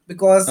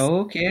 Because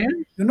Okay.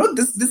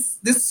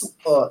 this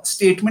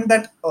statement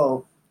that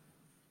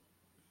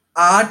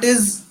art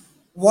is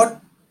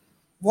what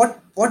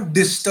what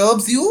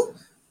disturbs you,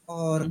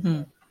 or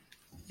Mm-hmm.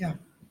 yeah,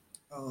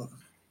 uh,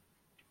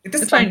 it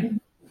is It's fine. something.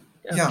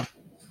 Yeah. Yeah.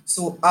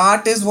 So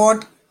art is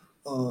what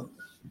uh,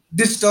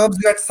 disturbs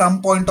you at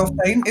some point of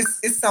time,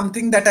 is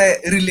something that I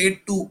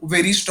relate to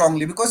very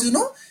strongly, because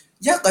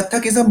yeah,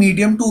 Kathak is a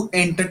medium to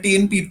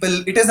entertain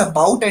people. It is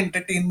about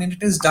entertainment.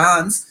 It is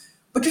dance,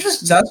 but it is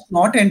Mm-hmm. just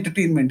not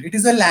entertainment. It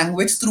is a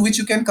language through which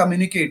you can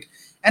communicate.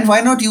 And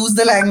why not use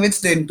the language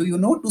then to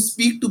to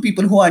speak to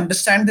people who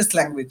understand this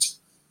language?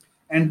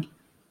 And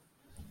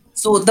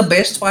so the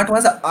best part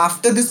was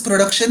after this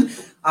production,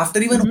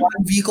 after even Mm-hmm.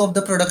 1 week of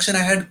the production, I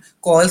had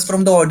calls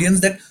from the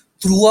audience that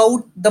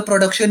throughout the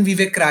production we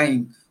were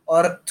crying,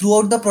 or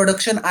throughout the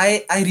production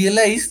I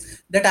realized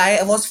that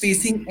I was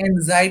facing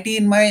anxiety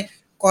in my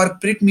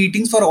corporate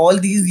meetings for all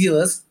these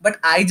years, but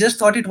I just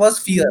thought it was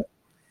fear.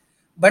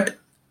 Mm-hmm. But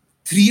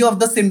three of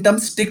the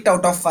symptoms ticked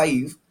out of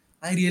five.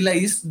 I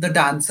realized the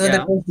dancer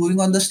that Yeah. was doing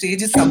on the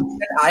stage is something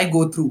that I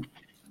go through.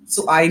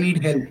 So I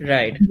need help.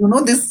 Right.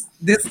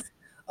 This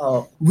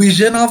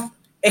vision of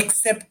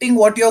accepting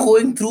what you're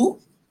going through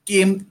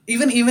came,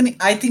 even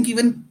I think,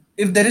 even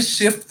if there is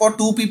shift for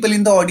two people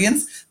in the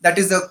audience, that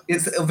is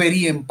a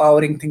very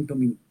empowering thing to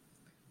me.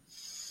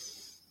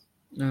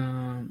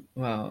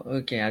 Wow.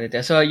 Okay,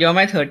 Aditya. So you're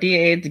my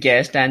 38th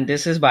guest, and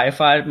this is by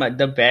far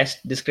the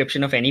best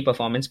description of any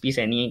performance piece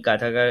any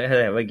Kathakar has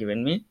ever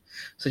given me.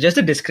 So just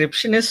the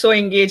description is so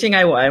engaging.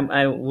 I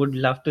would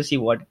love to see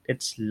what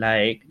it's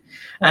like.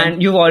 Thank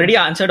And you've you. already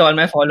answered all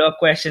my follow-up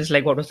questions,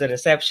 like what was the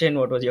reception,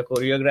 what was your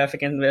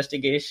choreographic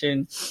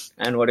investigation,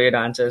 and what are your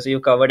answers. So you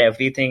covered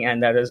everything,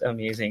 and that was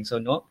amazing. So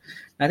no,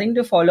 nothing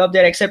to follow up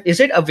there except is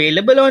it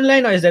available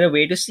online, or is there a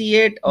way to see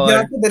it,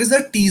 Yeah, or so there is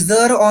a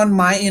teaser on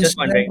my just Instagram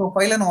wondering?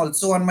 profile and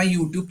also on my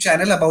YouTube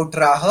channel about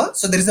Raha.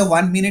 So there is a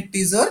 1 minute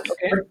teaser,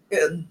 Okay. but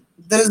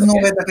there is no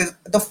Okay. way that is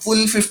the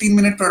full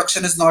 15-minute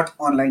production is not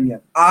online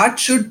yet. Art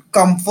should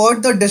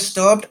comfort the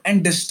disturbed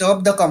and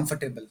disturb the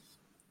comfortable.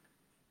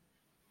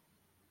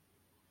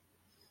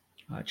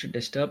 It should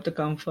disturb the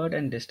comfort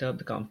and disturb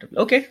the comfortable.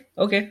 Okay,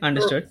 okay,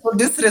 understood. So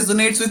this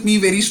resonates with me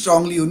very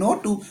strongly,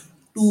 to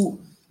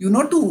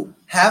to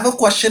have a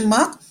question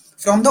mark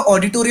from the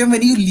auditorium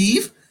when you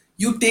leave,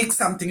 you take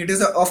something. It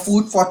is a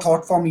food for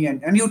thought for me,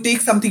 and you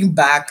take something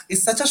back.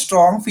 It's such a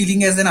strong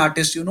feeling as an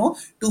artist,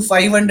 to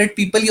 500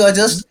 people, you are Mhm.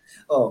 just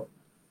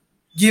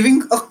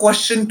giving a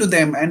question to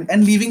them,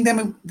 and leaving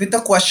them with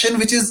a question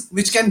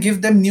which can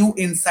give them new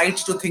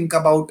insights to think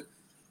about,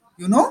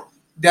 you know,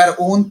 their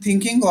own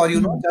thinking, or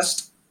Mhm.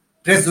 just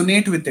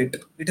resonate with it.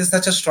 It is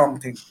such a strong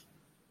thing.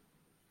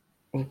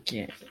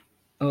 Okay,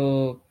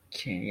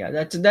 okay, yeah,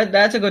 that's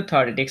a good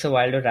thought. It takes a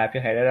while to wrap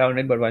your head around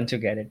it, but once you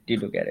get it, you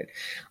do get it.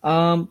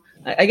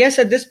 I guess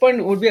at this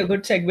point would be a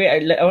good segue.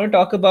 I want to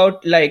talk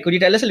about, like, could you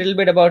tell us a little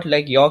bit about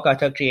like your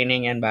Kathak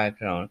training and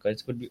background?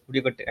 Because would be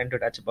a good time to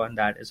touch upon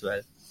that as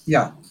well.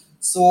 Yeah.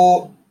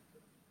 So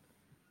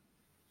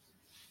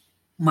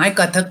my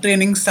Kathak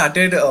training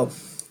started.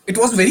 It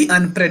was very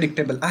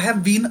unpredictable. I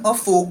have been a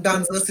folk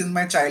dancer since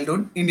my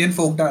childhood, Indian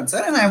folk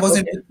dancer, and I was Okay,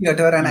 into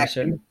theater and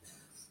understood. acting.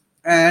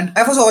 And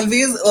I was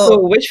always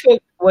So, which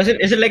folk was it?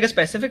 Is it like a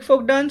specific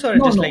folk dance or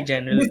no, just like no,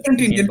 general different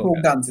Indian Indian folk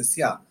folk dance? dances.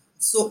 Yeah.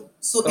 So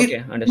in Okay,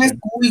 my understood.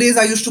 school days,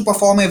 I used to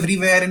perform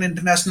everywhere in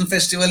international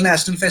festival,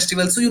 national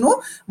festival.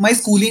 So my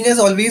schooling has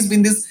always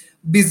been this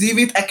busy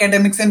with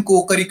academics and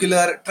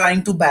co-curricular,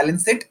 trying to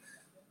balance it.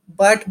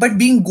 But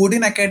being good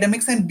in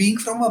academics and being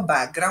from a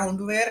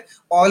background where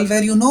all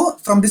were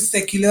from this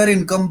secular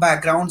income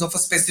backgrounds of a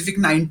specific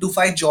 9 to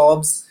 5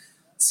 jobs.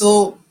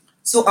 So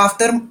so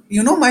after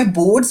my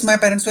boards, my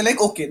parents were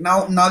like, okay,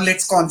 now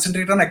let's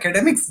concentrate on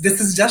academics. This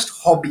is just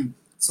hobby.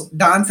 So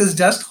dance is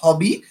just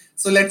hobby,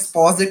 so let's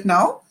pause it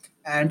now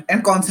and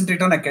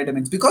concentrate on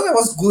academics. Because I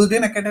was good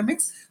in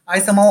academics, I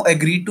somehow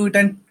agreed to it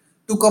and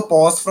took a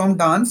pause from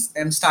dance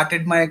and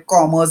started my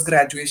commerce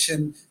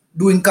graduation,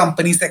 doing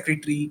company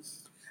secretary.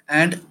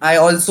 And I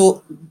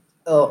also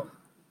uh,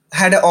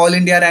 had an all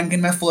India rank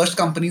in my first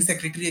company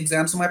secretary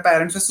exam. So my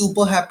parents were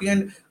super happy,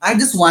 and I had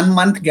this 1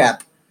 month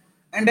gap.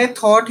 And I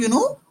thought,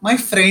 my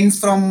friends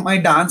from my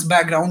dance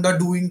background are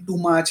doing too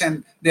much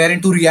and they're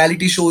into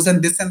reality shows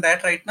and this and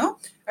that right now.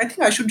 I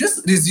think I should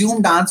just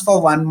resume dance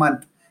for 1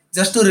 month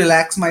just to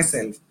relax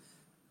myself.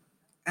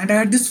 And I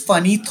had this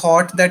funny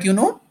thought that,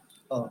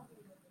 uh,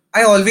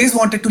 I always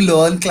wanted to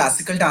learn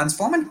classical dance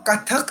form, and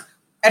Kathak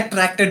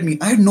attracted me.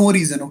 I had no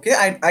reason, okay?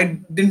 I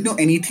didn't know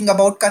anything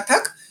about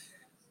Kathak,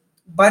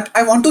 but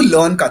I want to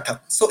learn Kathak.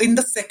 So in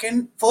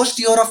the first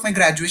year of my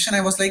graduation,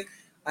 I was like,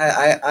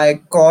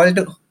 I called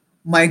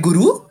my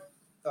guru,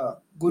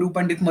 Guru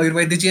Pandit Mayur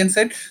Vaidyaji, and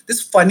said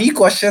this funny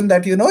question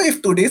that,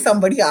 if today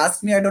somebody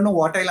asks me, I don't know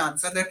what I'll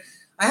answer, that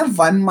I have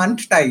 1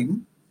 month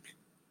time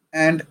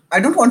and I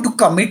don't want to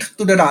commit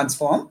to the dance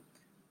form.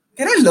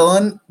 Can I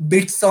learn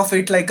bits of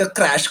it like a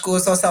crash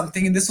course or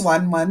something in this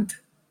 1 month?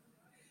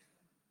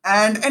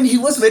 And he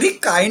was very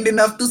kind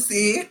enough to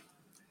say,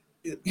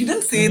 he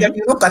didn't say that,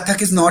 Mm-hmm.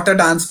 Kathak is not a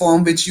dance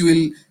form which you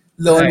will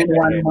learn Right, in right,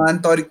 one right.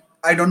 month, or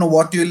I don't know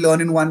what you'll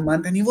learn in 1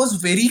 month. And he was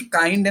very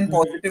kind and Mm-hmm.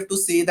 positive to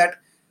say that,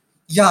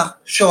 yeah,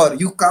 sure,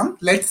 you come.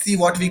 Let's see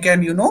what we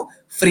can,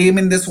 frame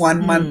in this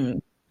 1 month Hmm.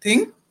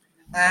 thing.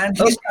 And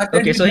he Okay, started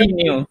okay, with so he the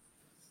knew.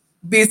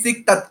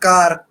 basic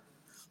tatkar,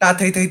 ta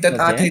thai thai tat, a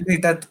Okay. thai thai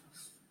tat.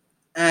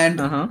 and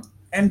Uh-huh.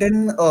 and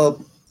then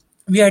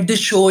we had this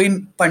show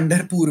in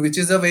Pandharpur, which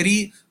is a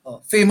very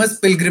famous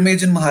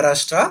pilgrimage in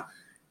Maharashtra,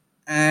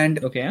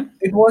 and Okay.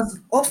 it was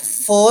a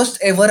first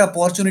ever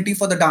opportunity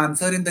for the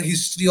dancer in the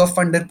history of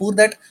Pandharpur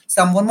that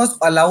someone was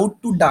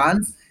allowed to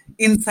dance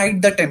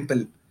inside the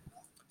temple.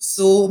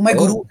 So my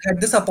guru Oh,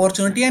 had this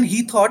opportunity, and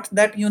he thought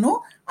that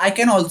I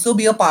can also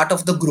be a part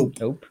of the group,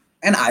 nope.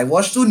 and I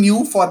was too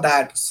new for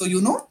that. So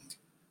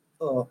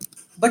uh,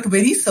 but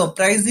very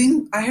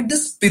surprising, I had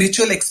this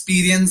spiritual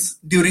experience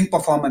during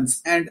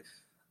performance, and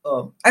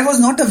I was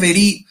not a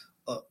very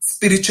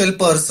spiritual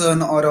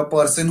person or a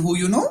person who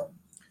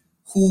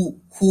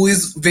who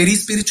is very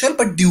spiritual,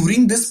 but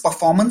during this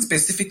performance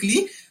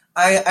specifically,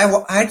 I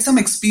had some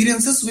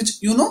experiences which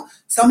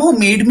somehow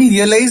made me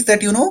realize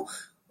that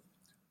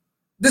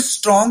this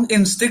strong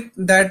instinct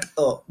that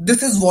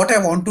this is what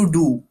I want to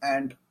do,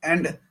 and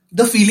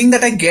the feeling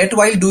that I get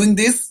while doing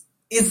this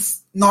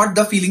is not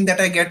the feeling that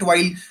I get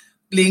while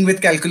playing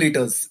with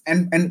calculators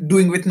and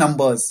doing with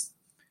numbers.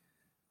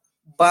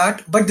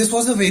 But this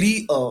was a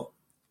very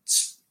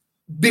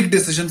big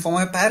decision for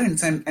my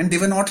parents, and they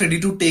were not ready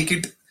to take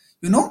it.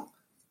 You know,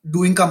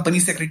 doing company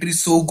secretary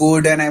is so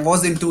good, and I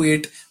was into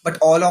it, but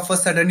all of a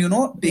sudden,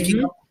 taking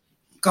Mm-hmm. up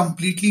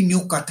completely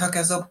new Kathak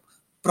as a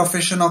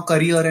profession or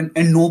career,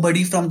 and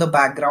nobody from the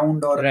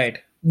background or Right.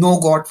 no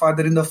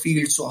godfather in the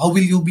field. So how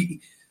will you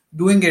be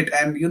doing it?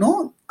 And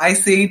I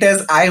say it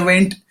as I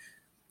went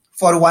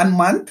for 1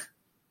 month.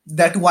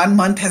 That 1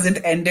 month hasn't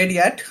ended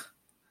yet,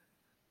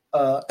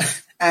 uh,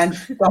 and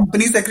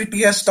company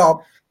secretary has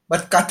stopped,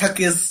 but Kathak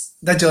is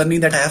the journey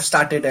that I have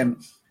started, and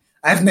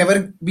I've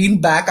never been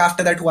back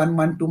after that 1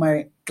 month to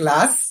my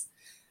class.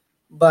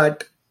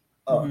 But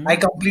I Mm-hmm.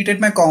 completed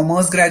my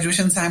commerce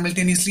graduation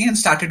simultaneously and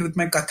started with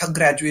my Kathak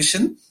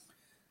graduation.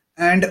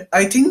 And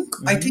I think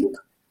Mm-hmm.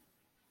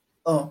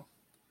 uh,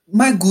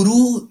 my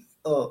guru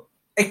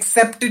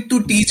accepted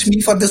to teach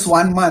me for this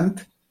 1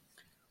 month,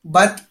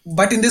 but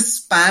in this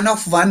span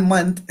of 1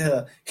 month,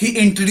 he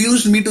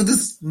introduced me to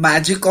this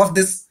magic of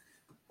this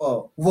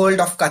world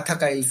of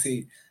Kathak. I'll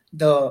say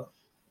the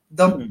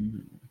Hmm.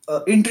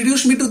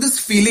 introduced me to this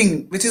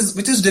feeling which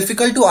is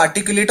difficult to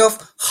articulate of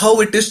how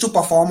it is to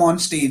perform on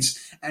stage,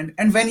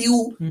 and when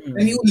you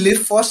Hmm. live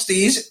for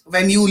stage,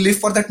 when you live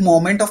for that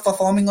moment of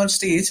performing on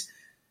stage,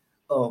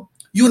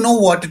 you know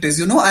what it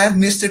is. I have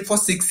missed it for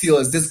 6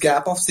 years, this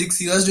gap of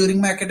 6 years during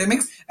my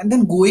academics, and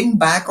then going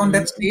back on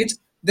that Mm-hmm. stage,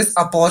 this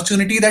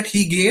opportunity that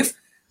he gave,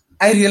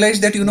 I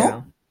realized that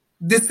Yeah.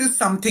 this is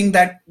something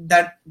that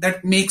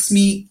makes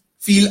me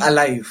feel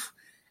alive.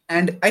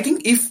 And I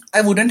think if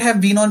I wouldn't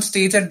have been on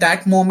stage at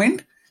that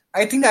moment,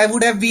 I think I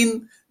would have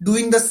been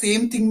doing the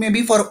same thing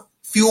maybe for a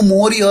few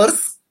more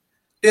years,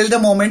 till the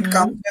moment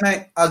comes Mm-hmm. when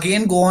I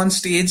again go on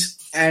stage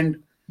and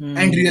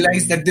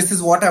realize Hmm. that this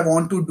is what I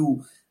want to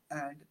do.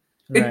 And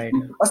it Right.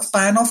 took a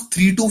span of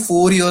 3 to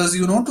 4 years,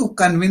 to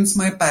convince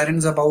my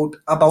parents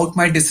about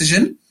my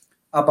decision,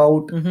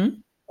 about Mm-hmm.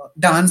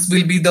 dance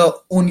will be the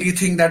only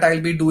thing that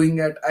I'll be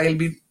doing. I'll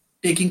be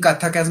taking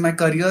Kathak as my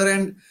career,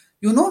 and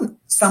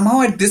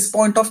somehow at this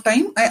point of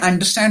time, I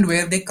understand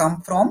where they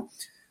come from,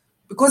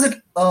 because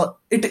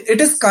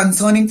it is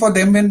concerning for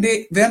them when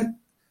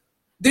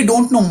they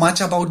don't know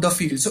much about the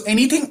field. So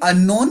anything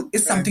unknown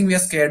is Right. something we are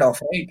scared of,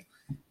 right?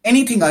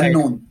 Anything Right.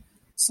 unknown.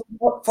 So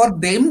for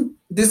them,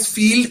 this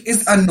field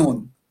is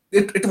unknown.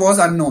 It was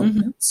unknown.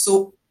 Mm-hmm.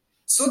 So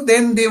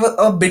then they were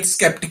a bit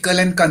skeptical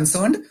and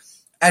concerned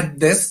at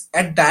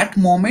that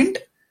moment.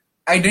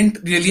 I didn't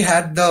really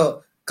have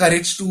the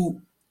courage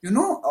to,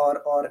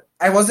 or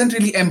I wasn't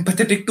really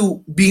empathetic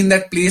to be in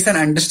that place and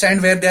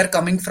understand where they are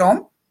coming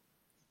from.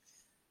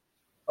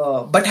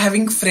 But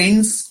having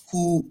friends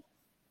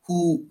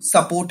who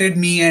supported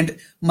me, and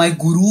my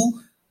guru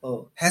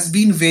has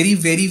been very,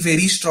 very,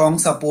 very strong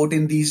support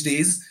in these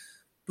days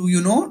to,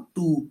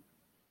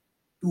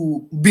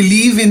 to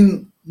believe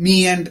in me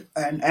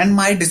and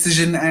my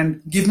decision,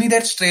 and give me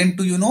that strength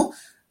to,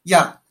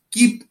 yeah,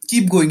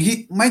 keep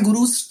going. My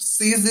guru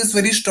says this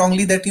very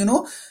strongly, that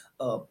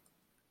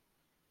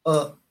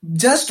uh,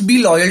 just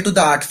be loyal to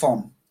the art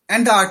form,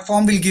 and the art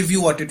form will give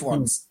you what it Hmm.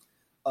 wants.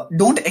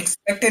 Don't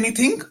expect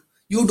anything.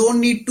 You don't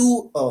need to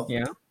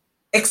Yeah.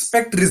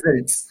 expect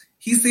results.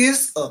 He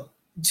says,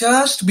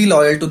 just be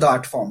loyal to the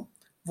art form.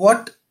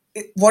 What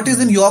what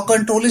is in Hmm. your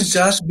control is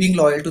just being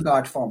loyal to the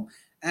art form,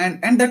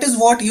 and that is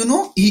what,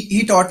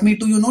 he taught me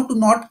to, to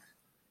not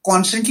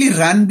constantly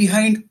run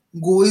behind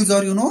goals,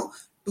 or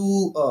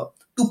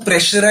to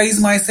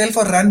pressurize myself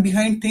or run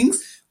behind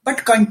things,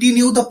 but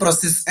continue the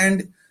process.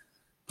 And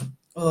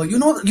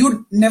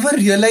you never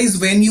realize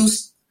when you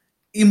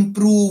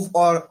improve,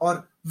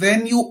 or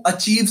when you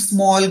achieve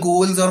small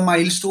goals or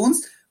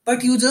milestones,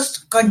 but you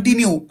just Hmm.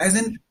 continue. As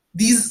in,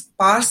 these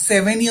past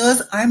 7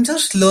 years, I'm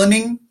just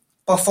learning,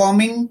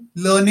 performing,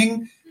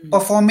 learning,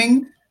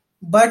 performing.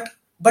 But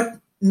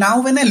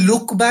now when I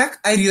look back,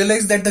 I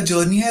realize that the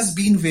journey has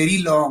been very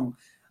long.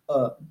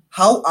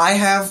 How I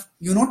have,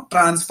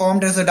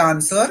 transformed as a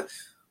dancer,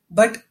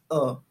 but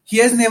he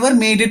has never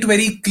made it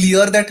very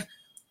clear that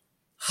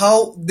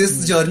how this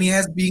Hmm. journey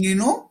has been.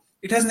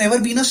 It has never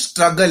been a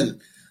struggle,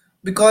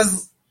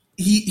 because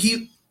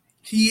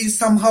he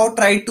somehow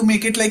tried to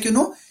make it like,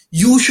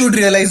 you should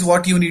realize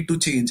what you need to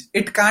change.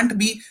 It can't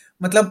be,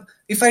 मतलब,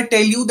 if I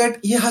tell you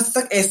that ये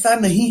हस्तक ऐसा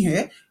नहीं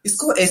है,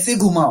 इसको ऐसे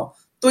घुमाओ,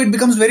 so it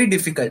becomes very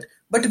difficult.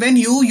 But when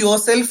you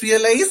yourself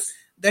realize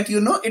that,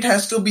 it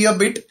has to be a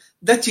bit,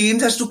 the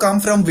change has to come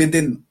from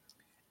within.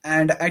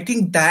 And I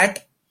think that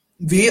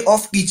way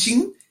of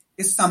teaching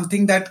is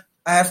something that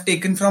I have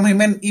taken from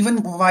him. And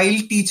even while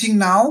teaching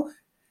now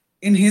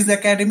in his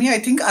academy, I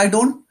think I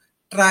don't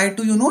try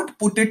to,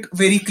 put it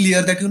very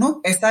clear that,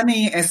 ऐसा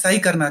नहीं है, ऐसा ही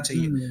करना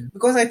चाहिए. Hmm.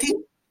 Because I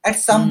think at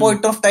some Hmm.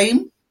 point of time,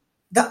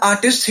 the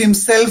artist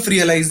himself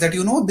realized that,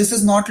 this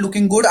is not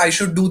looking good, I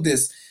should do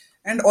this.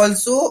 And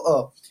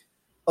also,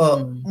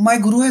 Hmm. my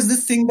guru has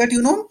this thing that,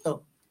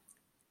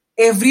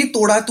 every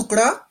toda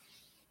tukda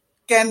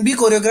can be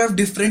choreographed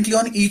differently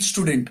on each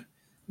student,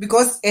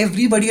 because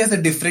everybody has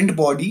a different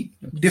body,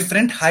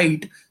 different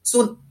height.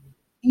 So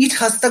each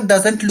hastak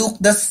doesn't look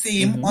the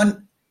same Hmm.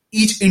 on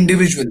each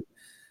individual.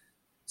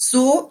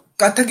 So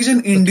Kathak is an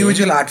Okay.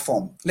 individual art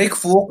form. Like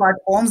folk art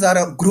forms are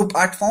a group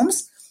art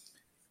forms,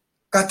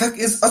 Kathak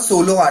is a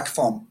solo art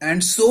form.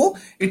 And so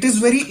it is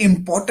very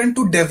important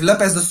to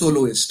develop as a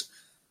soloist.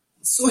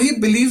 So he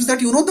believes that,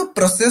 the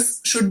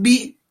process should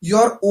be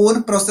your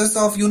own process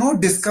of,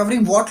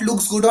 discovering what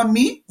looks good on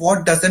me,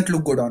 what doesn't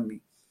look good on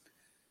me.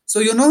 So,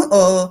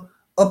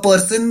 a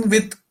person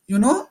with,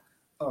 uh,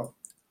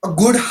 a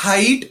good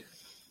height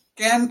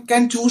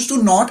can choose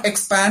to not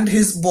expand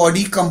his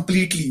body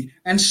completely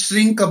and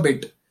shrink a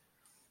bit,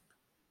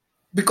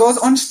 because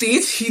on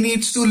stage he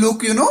needs to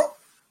look,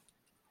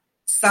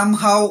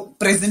 somehow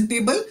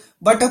presentable.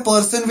 But a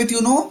person with,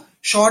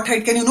 short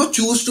height can,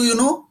 choose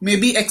to,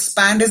 maybe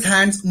expand his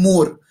hands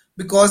more,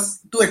 because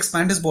to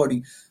expand his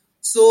body.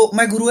 So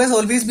my guru has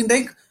always been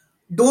like,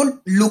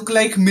 don't look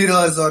like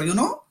mirrors, or,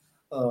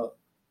 uh,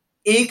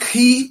 एक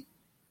ही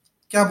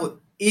क्या बोल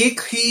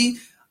एक ही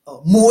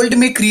mould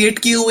में create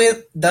किए हुए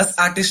 10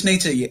 artist नहीं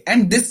चाहिए.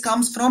 And this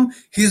comes from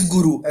his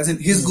Guru, as in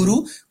his Hmm. Guru,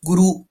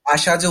 Guru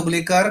Asha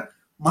Joglekar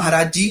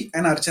Maharaj ji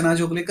and Archana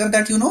Joglekar,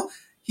 that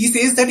he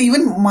says that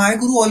even my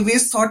guru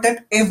always thought that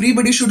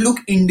everybody should look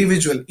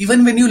individual.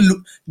 Even when you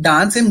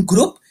dance in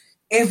group,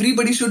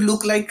 everybody should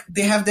look like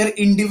they have their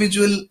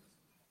individual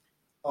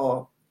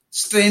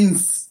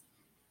strengths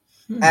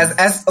Hmm.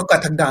 as a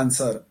Kathak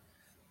dancer.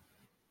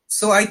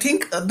 So I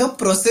think the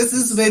process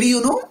is very,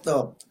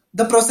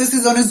 the process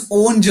is on his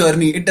own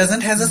journey. It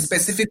doesn't has a Hmm.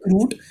 specific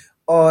route,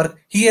 or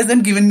he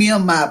hasn't given me a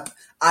map.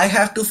 I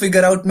have to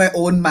figure out my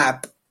own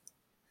map.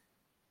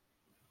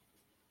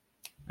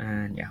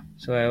 And yeah,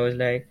 so I was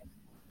like,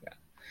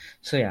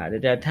 so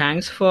yeah,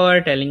 thanks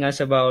for telling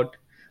us about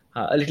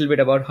a little bit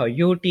about how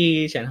you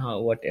teach and how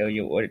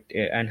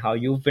and how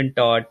you've been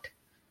taught,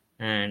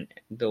 and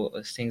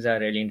those things are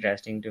really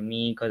interesting to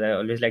me because I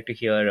always like to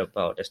hear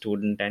about a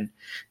student and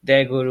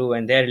their guru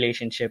and their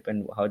relationship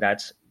and how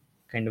that's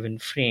kind of been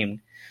framed.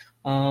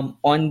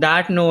 On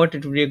that note,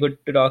 it would be good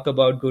to talk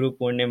about Guru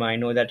Purnima. I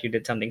know that you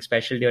did something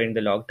special during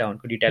the lockdown.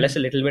 Could you tell us a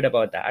little bit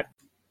about that?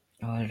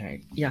 All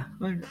right. Yeah.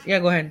 Well, yeah.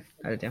 Go ahead,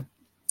 Aditya.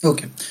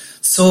 Okay.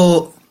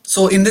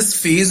 So in this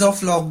phase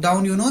of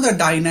lockdown, the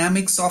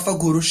dynamics of a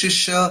guru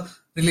shishya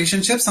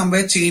relationship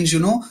somewhere changed.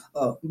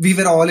 We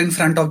were all in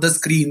front of the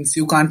screens.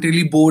 You can't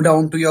really bow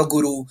down to your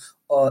guru,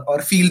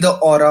 or feel the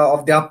aura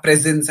of their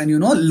presence, and,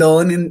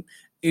 learn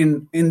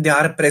in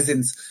their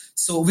presence.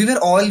 So we were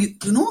all,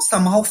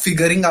 somehow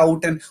figuring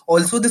out, and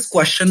also this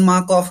question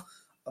mark of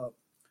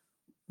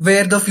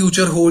where the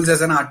future holds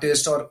as an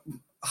artist, or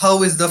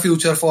how is the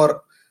future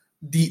for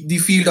the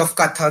field of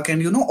Kathak,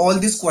 and, all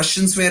these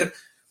questions were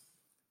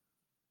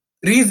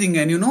raising,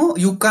 and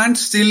you can't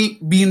still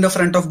be in the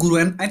front of guru.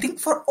 And I think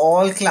for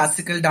all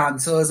classical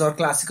dancers or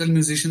classical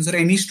musicians or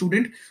any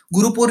student,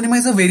 Guru Purnima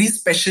is a very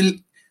special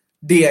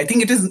day. I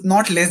think it is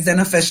not less than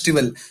a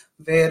festival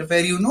where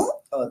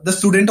the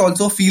student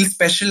also feels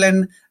special,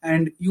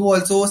 and you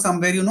also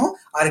somewhere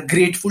are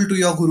grateful to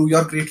your guru.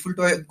 You're grateful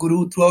to a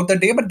guru throughout the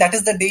day, but that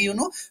is the day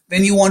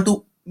when you want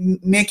to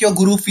make your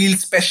guru feel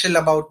special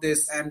about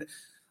this. And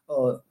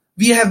uh,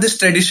 we have this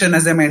tradition,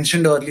 as I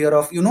mentioned earlier,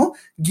 of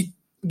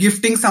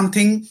gifting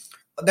something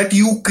that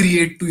you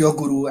create to your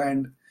guru.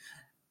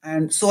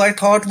 And so I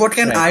thought, what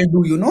can Right. I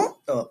do,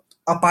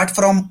 apart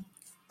from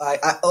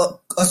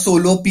a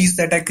solo piece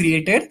that I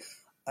created.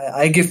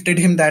 I gifted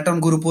him that on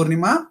Guru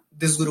Purnima,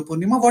 this Guru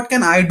Purnima. What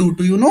can I do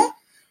to,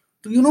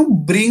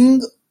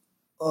 bring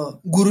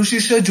Guru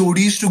Shishya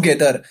Jodis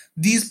together?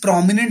 These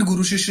prominent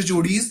Guru Shishya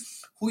Jodis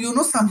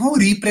who, somehow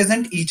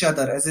represent each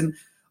other. As in,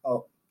 uh,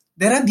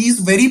 there are these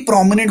very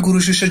prominent Guru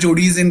Shishya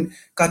Jodis in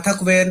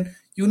Kathak where,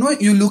 you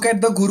look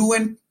at the Guru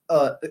and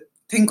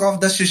think of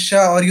the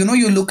Shishya, or,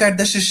 you look at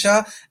the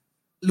Shishya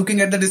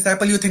looking at the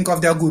disciple, you think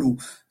of their guru.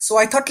 So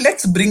I thought,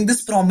 let's bring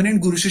this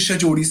prominent Guru Shishya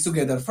Jodis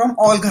together from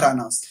all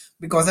Gharanas,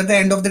 because at the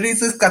end of the day,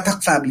 it's a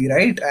Kathak family,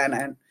 right?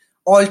 And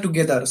all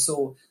together.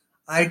 So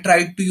I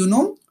tried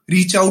to,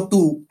 reach out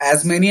to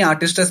as many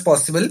artists as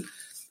possible,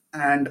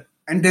 and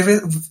there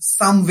were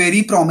some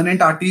very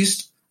prominent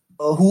artists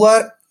who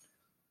are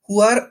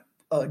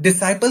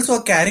disciples who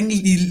are carrying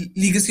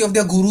legacy of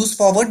their gurus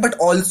forward, but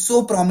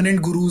also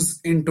prominent gurus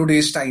in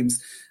today's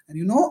times.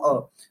 And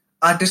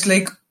artists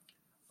like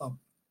uh,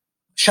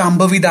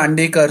 Shambhavi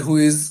Dandekar, who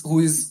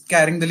is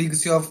carrying the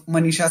legacy of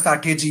Manisha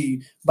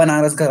Satheji,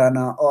 Banaras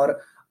Gharana,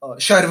 or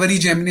Sharvari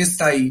Jeminis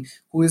Tai,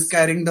 who is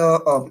carrying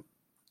the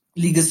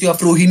legacy of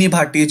Rohini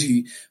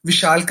Bhatteji,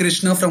 Vishal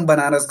Krishna from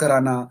Banaras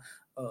Gharana,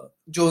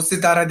 जो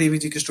सितारा देवी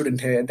जी की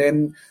student है.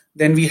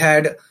 Then we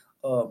had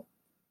uh,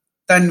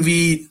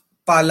 Tanvi,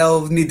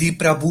 Palav, Nidhi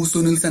Prabhu,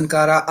 Sunil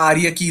Sankara,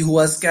 Arya Ki, who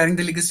was carrying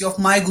the legacy of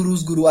my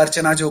guru's guru,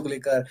 Archana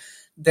Joglekar.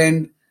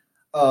 Then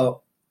uh,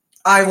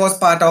 I was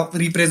part of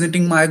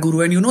representing my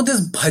guru. And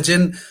this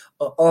bhajan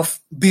of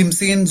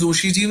Bhimsen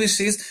Joshi ji, which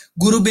says,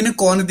 Guru bin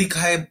kaun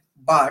dikhaye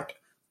baat,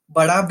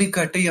 bada bhi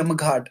kate yam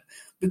ghat.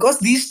 Because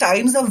these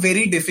times are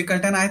very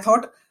difficult. And I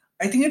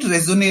think it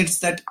resonates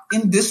that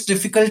in this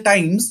difficult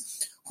times,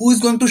 who is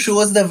going to show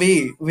us the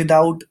way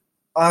without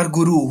our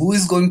guru? Who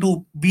is going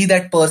to be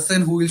that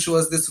person who will show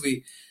us this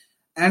way?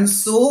 And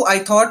so I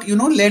thought,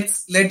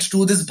 let's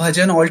do this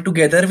bhajan all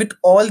together with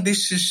all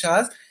these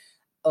shishyas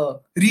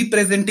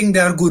representing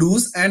their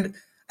gurus, and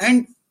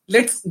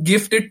let's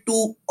gift it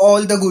to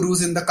all the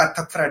gurus in the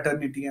Kathak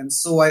fraternity. And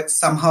so I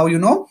somehow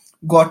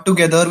got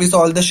together with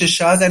all the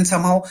shishyas and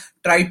somehow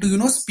tried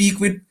to speak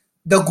with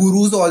the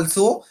gurus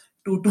also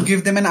to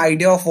give them an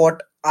idea of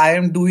what I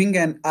am doing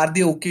and are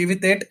they okay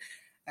with it.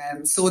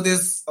 And so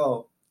this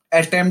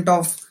attempt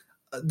of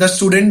the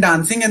student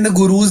dancing and the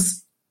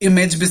guru's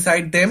image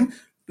beside them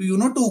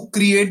to to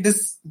create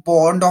this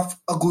bond of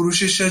a guru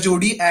shishya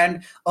jodi,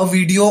 and a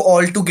video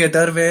all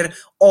together where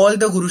all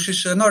the guru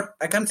shishya, not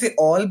I can't say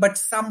all, but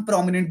some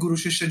prominent guru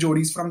shishya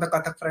jodis from the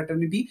Kathak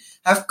fraternity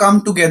have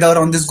come together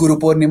on this Guru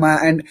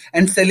Purnima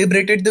and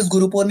celebrated this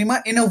Guru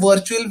Purnima in a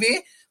virtual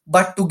way,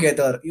 but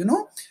together.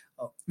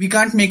 We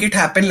can't make it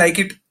happen like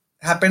it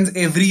happens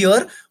every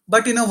year,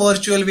 but in a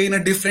virtual way, in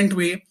a different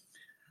way.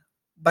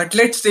 But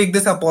let's take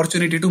this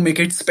opportunity to make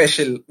it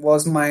special,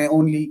 was my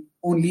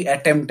only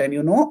attempt. And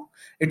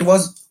it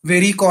was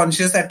very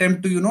conscious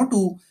attempt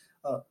to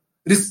uh,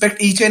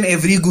 respect each and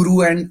every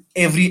guru and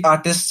every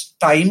artist's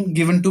time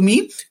given to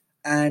me.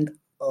 And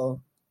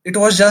it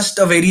was just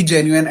a very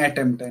genuine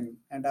attempt,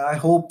 and I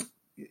hope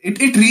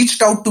it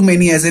reached out to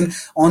many, as in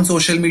on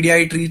social media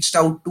it reached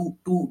out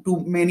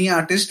to many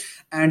artists.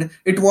 And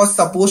it was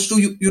supposed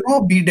to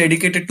be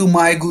dedicated to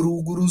my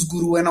guru's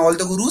guru and all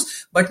the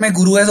gurus, but my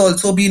guru has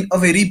also been a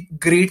very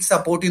great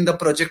support in the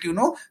project,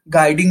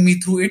 guiding me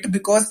through it,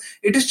 because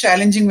it is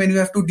challenging when you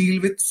have to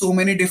deal with so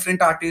many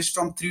different artists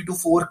from 3 to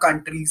 4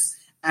 countries,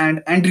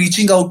 and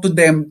reaching out to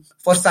them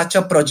for such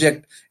a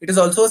project. It is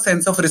also a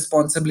sense of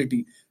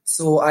responsibility.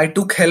 So I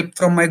took help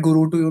from my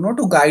guru to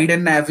to guide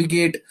and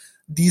navigate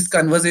these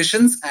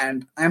conversations,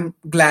 and I'm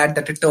glad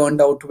that it turned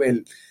out well.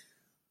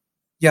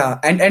 Yeah,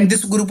 and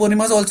this Guru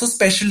Purnima is also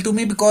special to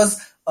me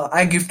because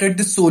I gifted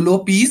this solo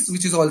piece,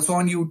 which is also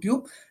on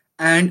YouTube,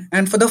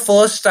 and for the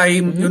first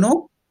time,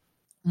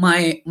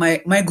 Mm-hmm.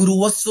 my guru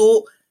was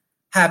so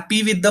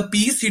happy with the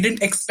piece. He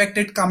didn't expect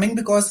it coming,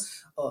 because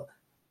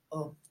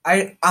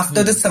I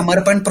after the Hmm.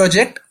 Samarpan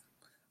project,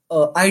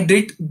 I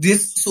did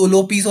this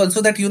solo piece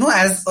also, that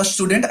as a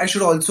student I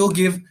should also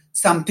give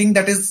something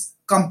that is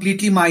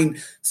completely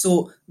mine.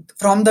 So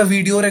from the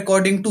video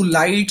recording to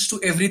lights to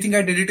everything,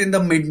 I did it in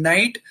the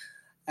midnight,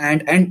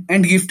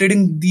 and gifted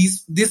in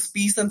this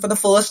piece. And for the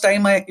first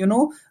time, I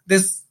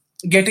this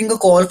getting a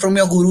call from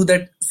your guru,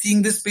 that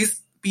seeing this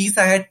piece,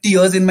 I had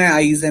tears in my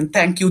eyes, and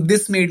thank you,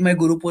 this made my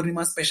Guru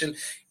Purnima special.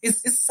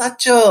 Is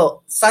such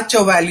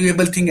a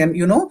valuable thing, and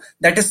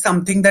that is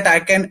something that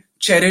I can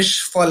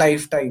cherish for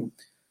lifetime.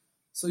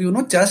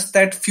 So, just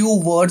that few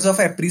words of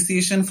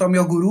appreciation from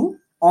your guru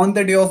on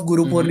the day of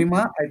Guru Mm-hmm.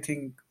 Purnima, I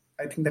think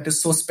that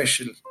is so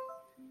special.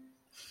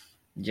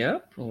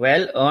 Yep,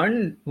 well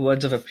earned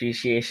words of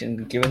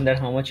appreciation, given that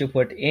how much you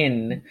put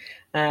in.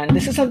 And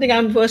this is something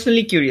I'm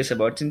personally curious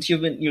about. Since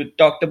you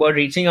talked about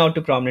reaching out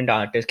to prominent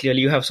artists,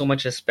 clearly you have so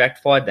much respect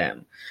for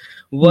them.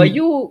 Were Hmm.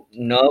 you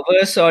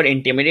nervous or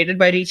intimidated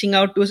by reaching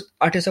out to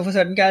artists of a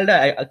certain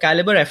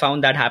caliber? I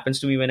found that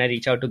happens to me when I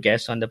reach out to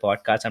guests on the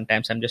podcast.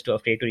 Sometimes I'm just too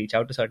afraid to reach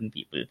out to certain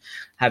people.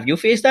 Have you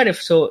faced that?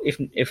 If so,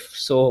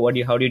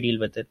 how do you deal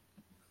with it?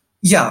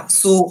 Yeah,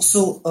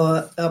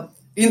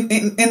 in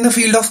the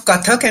field of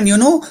Kathak, and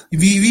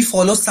we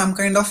follow some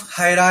kind of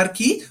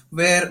hierarchy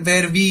where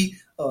we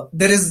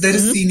there is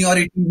Hmm.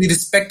 seniority. We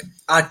respect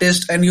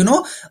artists, and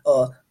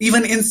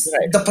even in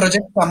Right. the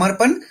project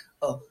Samarpan,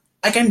 uh,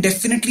 I can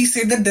definitely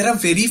say that there are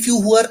very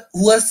few who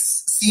are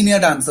senior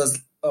dancers,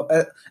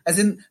 as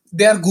in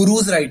they are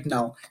gurus right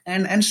now,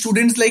 and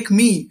students like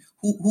me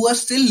who are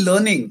still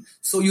learning.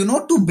 So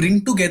to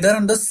bring together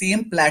on the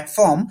same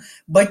platform,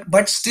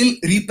 but still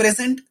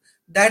represent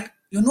that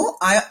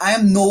I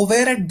am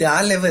nowhere at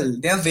their level.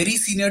 They are very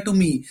senior to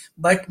me,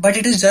 but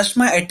it is just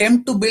my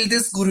attempt to build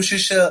this guru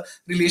shishya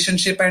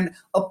relationship and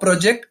a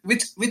project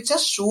which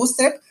just shows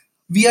that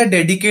we are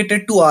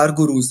dedicated to our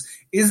gurus,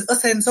 is a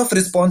sense of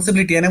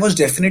responsibility. And I was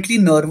definitely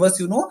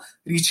nervous,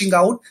 reaching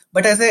out,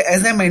 but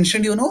as I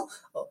mentioned,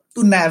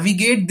 to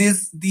navigate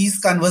these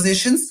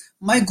conversations,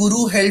 my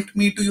guru helped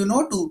me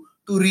to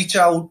to reach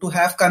out, to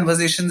have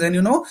conversations, and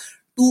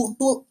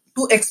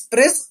to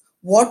express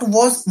what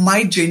was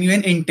my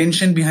genuine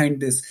intention behind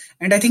this.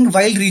 And I think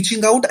while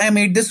reaching out, I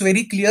made this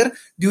very clear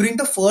during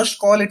the first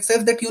call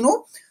itself, that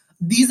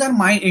these are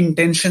my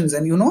intentions,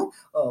 and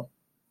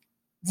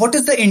what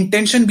is the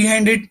intention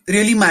behind it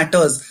really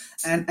matters.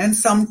 And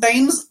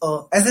sometimes,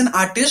 as an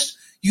artist,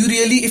 you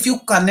really, if you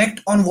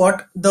connect on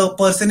what the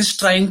person is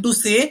trying to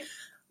say,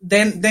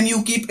 then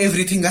you keep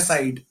everything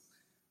aside.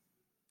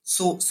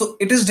 So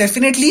it is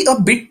definitely a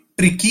bit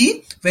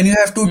tricky when you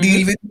have to Hmm.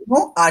 deal with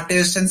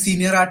artists and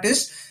senior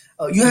artists.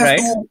 You have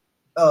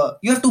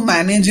Right. to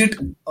manage it.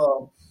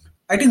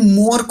 I think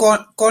more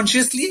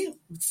consciously,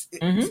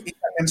 Hmm. if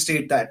I can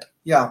state that.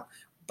 Yeah,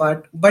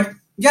 but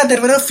yeah,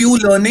 there were a few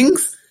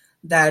learnings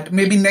that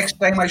maybe next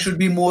time I should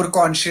be more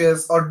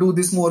conscious or do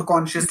this more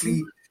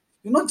consciously.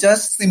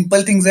 Just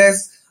simple things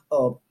as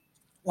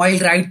while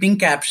writing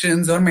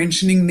captions or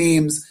mentioning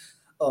names.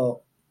 Uh,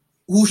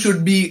 who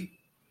should be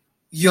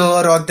here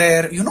or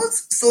there,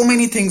 so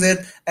many things,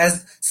 that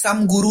as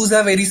some gurus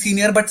are very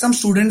senior but some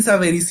students are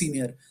very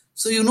senior,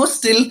 so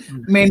still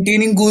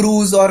maintaining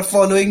gurus or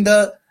following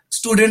the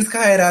students ka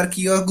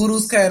hierarchy or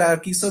gurus ka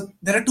hierarchy. So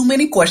there are too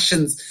many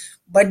questions,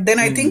 but then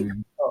I think Hmm.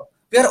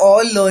 we are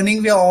all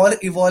learning, we are all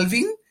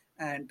evolving,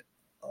 and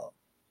uh,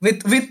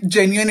 with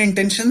genuine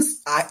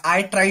intentions,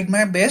 I tried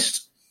my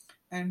best,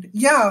 and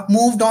yeah,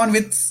 moved on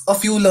with a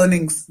few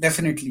learnings,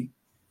 definitely.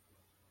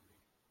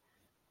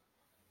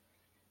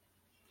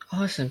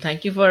 Awesome.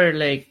 Thank you for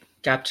like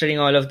capturing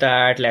all of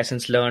that,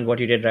 lessons learned, what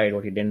you did right,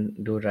 what you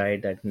didn't do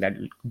right.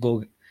 That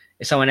go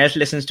if someone else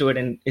listens to it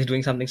and is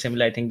doing something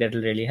similar, I think that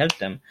will really help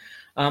them.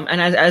 And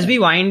as we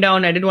wind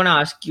down, I did want to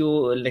ask you,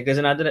 like, there's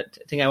another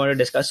thing I want to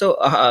discuss. So,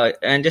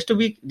 and just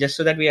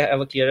so that we have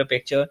a clearer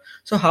picture.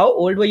 So, how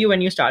old were you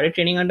when you started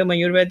training under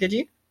Mayur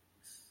Vaidyaji?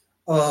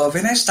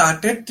 When I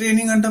started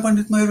training under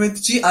Pandit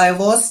Mayurvedji, I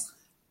was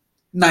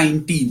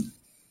 19.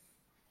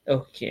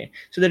 Okay.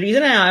 So the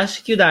reason I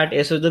ask you that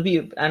is so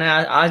and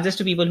I ask this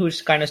to people who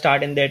kind of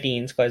start in their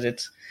teens because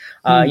it's,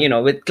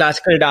 Hmm. with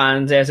classical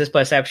dance, there's this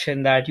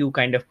perception that you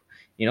kind of,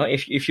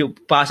 if you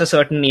pass a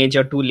certain age,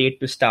 you're too late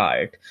to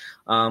start.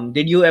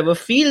 Did you ever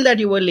feel that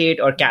you were late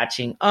or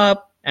catching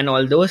up and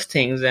all those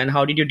things? And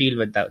how did you deal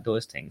with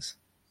those things?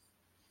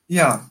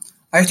 Yeah,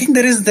 I think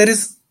there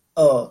is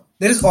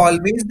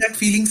always that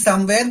feeling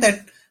somewhere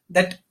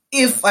that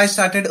if I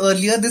started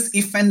earlier, this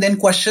if and then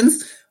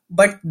questions,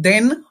 but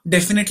then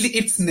definitely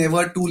it's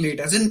never too late.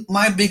 As in,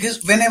 my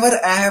biggest, whenever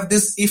I have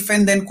this if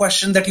and then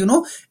question, that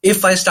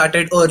if I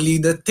started early,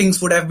 the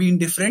things would have been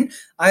different.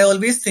 I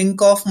always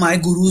think of my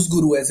guru's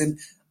guru, as in,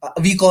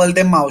 we call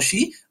them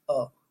Maushi.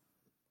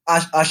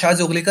 Asha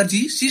Joglekar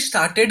ji, she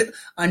started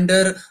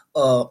under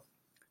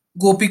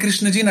Gopi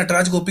Krishna ji,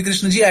 Nataraj Gopi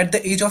Krishna ji, at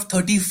the age of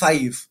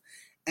 35.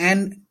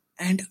 And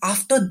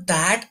after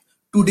that,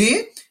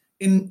 today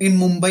in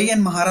Mumbai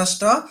and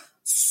Maharashtra,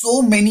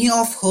 so many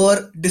of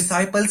her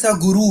disciples are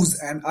gurus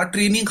and are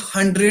training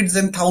hundreds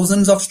and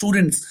thousands of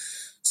students.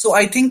 So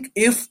I think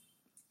if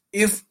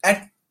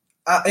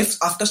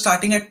after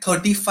starting at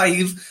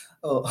 35,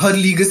 her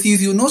legacy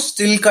is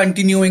still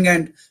continuing,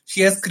 and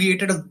she has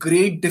created a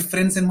great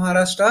difference in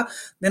Maharashtra,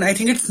 then I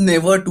think it's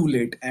never too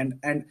late. And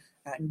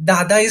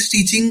Dada is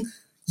teaching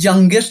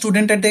youngest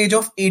student at the age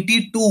of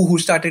 82 who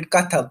started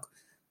Kathak.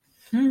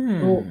 Hmm.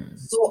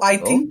 So I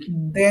think, Okay.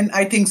 then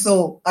I think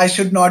so I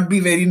should not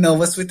be very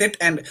nervous with it.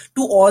 And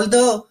to all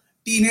the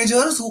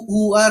teenagers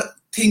who are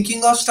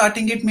thinking of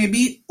starting it,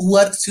 maybe who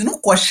are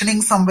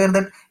questioning somewhere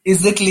that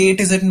is it late,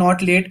 is it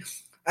not late?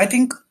 I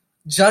think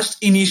just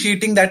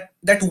initiating that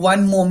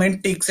one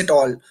moment takes it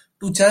all.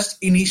 To just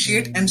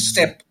initiate and Mm.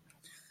 step.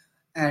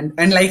 And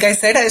like I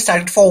said, I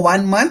started for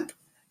 1 month.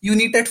 You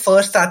need that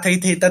first athai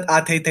thetat,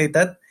 athai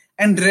thetat,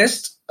 and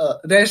rest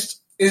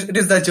is it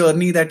is the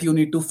journey that you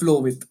need to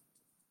flow with.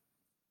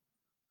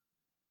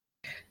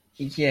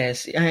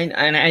 Yes, and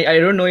I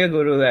don't know your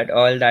guru at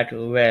all that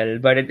well,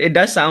 but it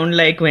does sound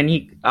like when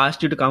he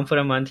asked you to come for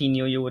a month, he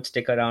knew you would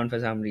stick around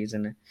for some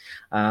reason.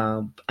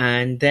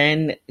 And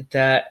then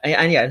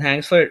and yeah,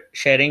 thanks for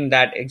sharing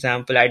that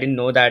example. I didn't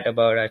know that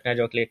about Rachna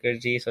Joklekar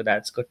ji, so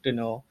that's good to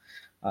know.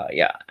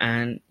 Yeah,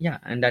 and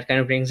that kind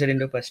of brings it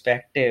into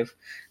perspective.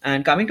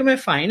 And coming to my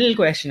final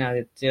question,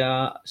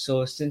 Aditya,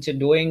 so since you're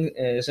doing,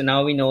 so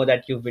now we know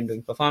that you've been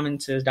doing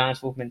performances,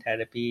 dance movement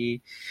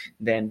therapy,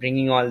 then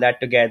bringing all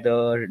that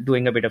together,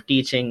 doing a bit of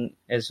teaching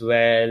as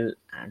well,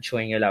 and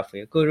showing your love for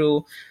your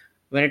guru.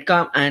 When it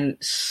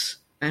comes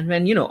and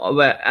when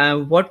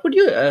what would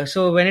you?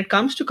 So when it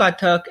comes to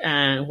Kathak,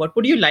 and what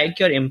would you like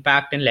your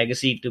impact and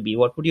legacy to be?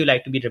 What would you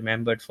like to be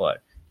remembered for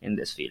in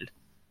this field?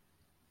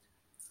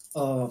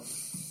 Uh,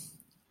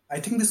 I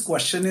think this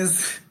question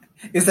is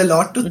a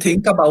lot to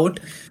think about,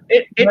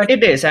 but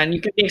It is, and you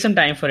can take some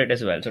time for it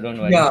as well. So don't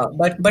worry. yeah,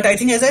 but I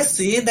think as I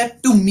say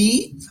that to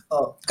me,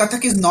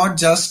 Kathak is not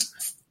just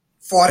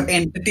for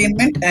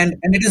entertainment, and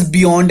it is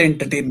beyond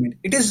entertainment.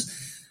 It is,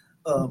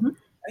 uh, Mhm.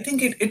 I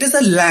think it is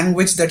a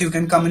language that you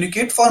can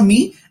communicate for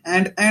me,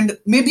 and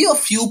maybe a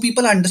few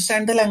people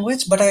understand the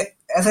language, but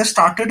as I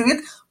started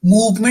with,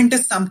 movement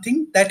is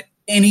something that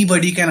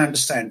anybody can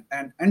understand,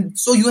 and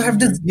so you have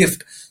this Mhm.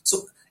 gift.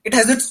 So it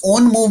has its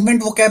own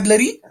movement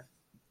vocabulary,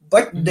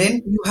 but Mhm.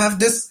 then you have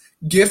this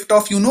gift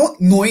of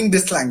knowing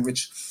this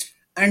language.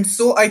 And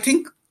so I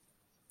think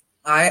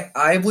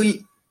I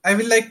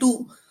will like to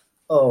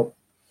uh,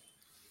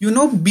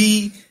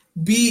 be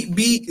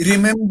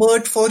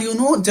remembered for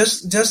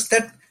just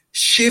that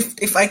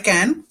shift, if I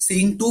can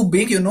saying too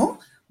big,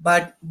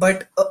 but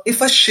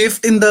if a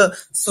shift in the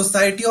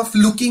society of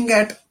looking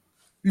at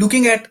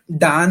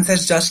dance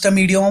as just a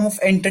medium of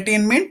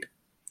entertainment,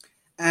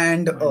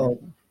 and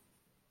Wonderful.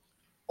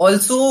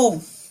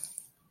 also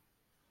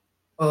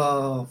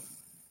uh,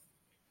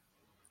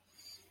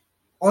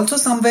 also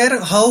somewhere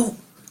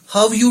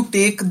how you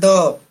take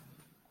the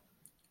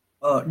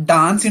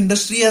dance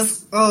industry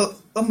as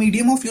a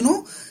medium of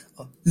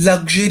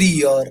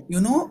luxury, or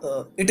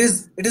it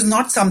is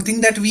not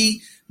something that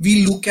we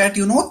look at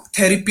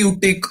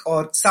therapeutic,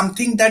 or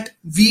something that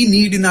we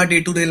need in our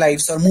day-to-day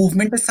lives, or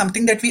movement is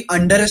something that we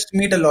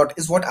underestimate a lot,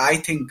 is what I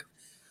think.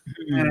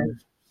 and Hmm.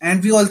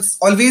 and we always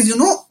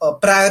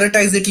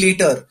prioritize it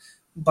later,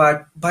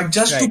 but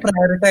just to Right.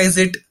 prioritize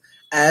it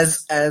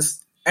as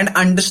and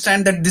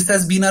understand that this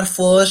has been our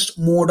first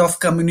mode of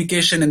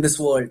communication in this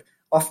world,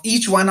 of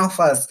each one of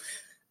us,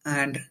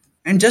 and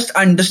just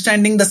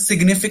understanding the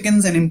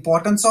significance and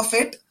importance of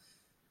it,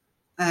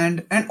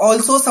 and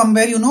also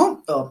somewhere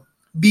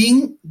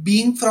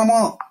being from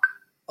a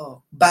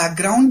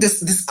background,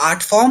 this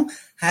art form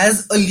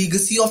has a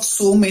legacy of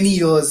so many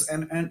years,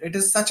 and it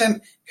is such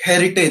an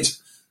heritage.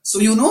 So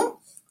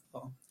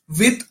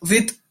with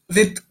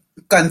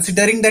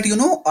considering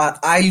that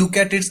I look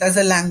at it as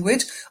a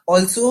language,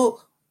 also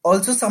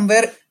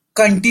somewhere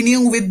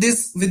continuing with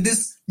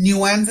this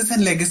nuances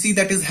and legacy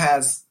that it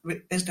has,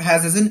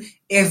 as in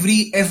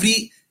every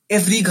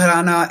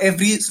gharana,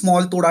 every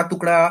small toda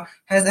tukda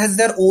has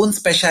their own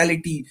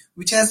speciality,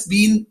 which has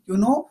been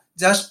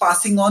just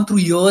passing on through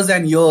years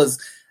and years.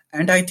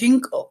 And I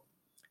think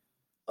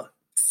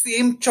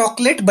same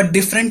chocolate but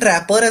different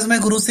wrapper, as my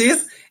guru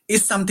says,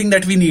 is something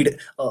that we need.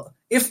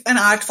 If an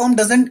art form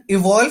doesn't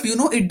evolve,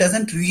 it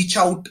doesn't reach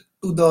out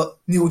to the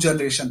new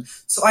generation.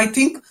 So I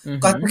think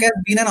Kathak Hmm. has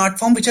been an art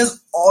form which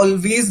has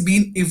always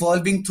been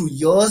evolving through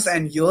years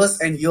and years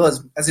and years.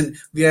 As in,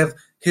 we have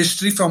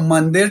history from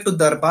mandir to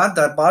darbar,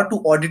 darbar to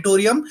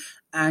auditorium,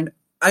 and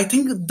I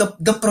think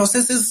the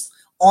process is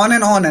on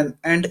and on,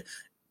 and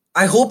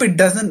I hope it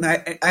doesn't.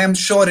 I am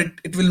sure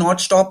it will not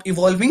stop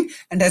evolving.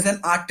 And as an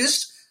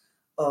artist,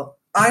 uh,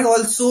 I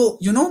also,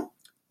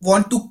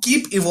 want to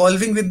keep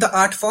evolving with the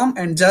art form,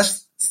 and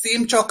just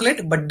same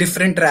chocolate but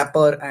different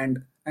wrapper,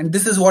 and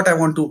this is what I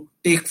want to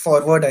take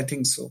forward. I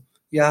think so.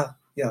 Yeah,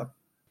 yeah.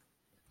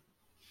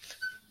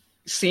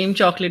 Same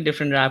chocolate,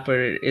 different wrapper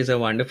is a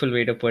wonderful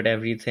way to put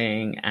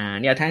everything.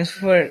 And yeah, thanks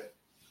for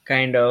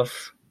kind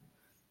of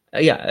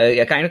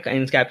yeah, kind of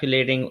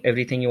encapsulating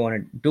everything you want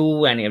to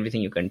do and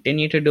everything you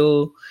continue to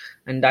do.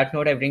 And that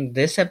note, I bring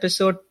this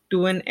episode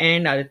to an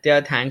end.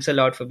 Aditya, thanks a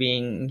lot for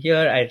being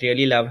here. I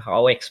really love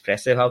how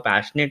expressive, how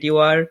passionate you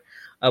are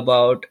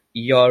about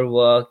your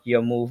work,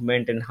 your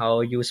movement, and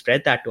how you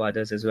spread that to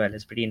others as well.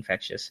 It's pretty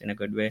infectious in a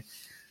good way.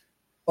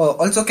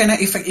 Also, can I,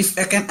 if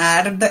I can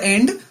add at the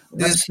end,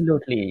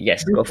 Absolutely,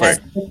 yes, this go for it.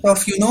 aspect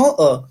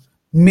of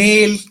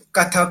male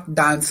Kathak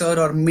dancer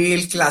or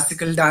male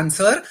classical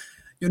dancer,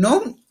 you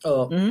know,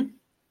 uh, Hmm.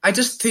 I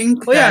just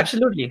think Oh yeah, that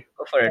absolutely,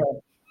 go for it. uh,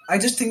 I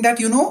just think that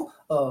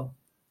uh,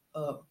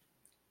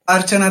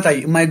 Archana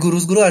Tai, my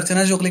guru's guru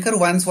Archana Joklekar,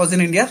 once was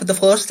in India. For the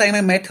first time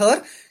I met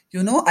her,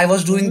 I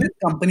was doing Mm-hmm. this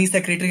company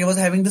secretary. I was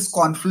having this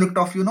conflict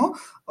of,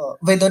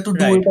 whether to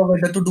do it Right. or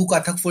whether to do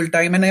Kathak full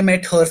time. And I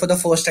met her for the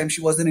first time.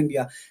 She was in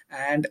India.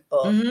 And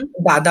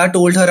Mm-hmm. Dada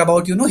told her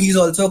about, he's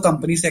also a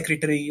company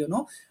secretary,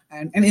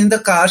 and in the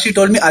car, she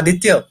told me,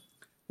 Aditya,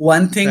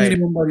 one thing Right.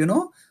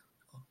 remember,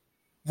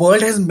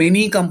 world has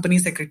many company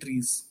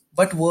secretaries,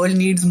 but world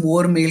needs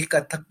more male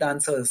Kathak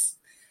dancers.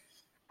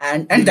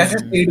 And that has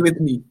Mm-hmm. stayed with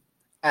me.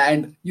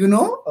 And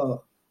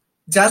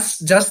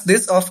just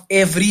this of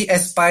every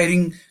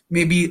aspiring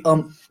maybe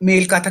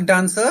male Kathak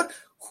dancer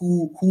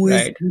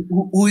Right.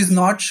 who is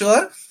not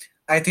sure.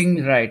 I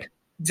think Right.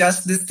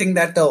 just this thing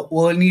that the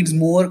world needs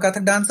more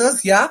Kathak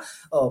dancers. Yeah,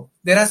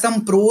 there are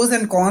some pros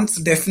and cons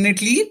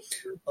definitely,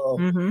 uh,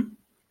 Mm-hmm.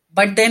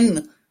 but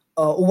then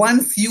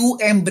once you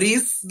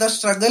embrace the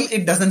struggle,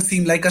 it doesn't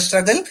seem like a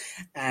struggle.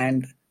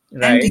 And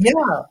and Right.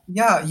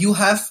 yeah, you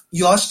have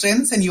your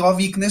strengths and your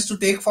weakness to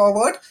take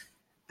forward,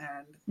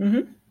 and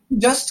Mm-hmm.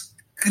 just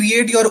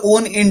create your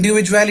own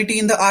individuality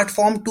in the art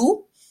form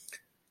too.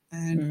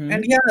 And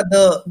Mm-hmm. yeah,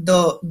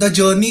 the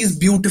journey is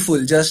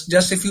beautiful.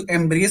 Just if you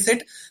embrace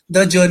it,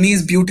 the journey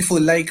is beautiful.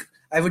 Like,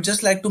 I would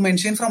just like to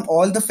mention, from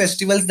all the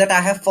festivals that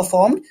I have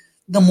performed,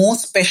 the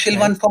most special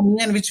Right. one for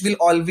me, and which will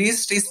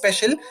always stay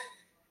special,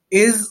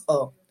 is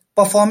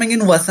performing in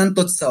Vasant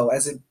Utsav,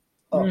 as in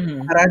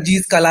Mm-hmm.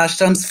 Maharajji's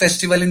Kalashram's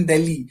festival in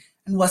Delhi.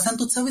 And Vasant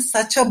Utsav is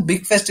such a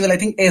big festival. I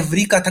think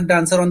every Kathak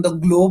dancer on the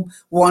globe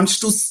wants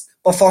to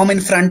perform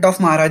in front of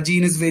Maharajji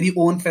in his very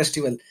own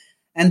festival.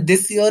 And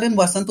this year in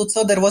Vasant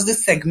Utsav, there was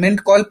this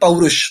segment called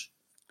Paurush,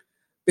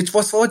 which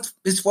was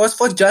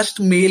for just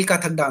male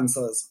Kathak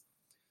dancers.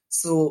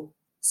 So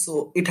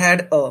so it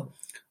had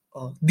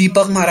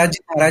Deepak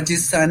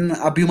Maharajji's son,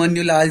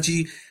 Abhimanyu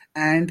Lalji,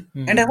 and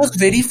I Mm-hmm. was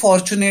very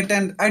fortunate,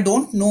 and I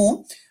don't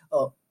know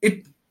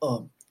it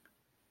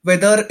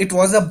whether it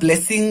was a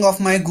blessing of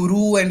my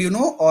guru, and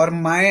or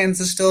my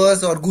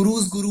ancestors or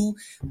guru's guru,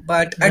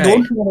 but I Right.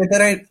 don't know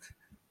whether I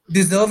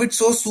deserve it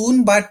so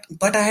soon. But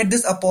I had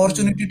this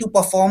opportunity Mm-hmm. to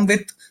perform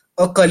with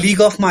a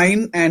colleague of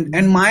mine,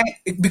 and my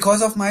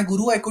because of my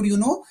guru, I could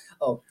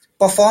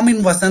perform in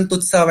Vasant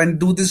Utsav and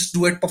do this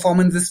duet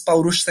performance, this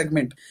Paurush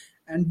segment.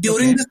 And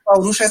during Okay. this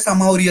Paurush, I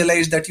somehow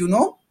realized that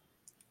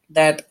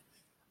that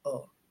uh,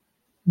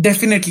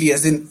 definitely,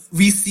 as in,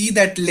 we see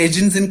that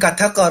legends in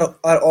Kathak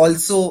are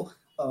also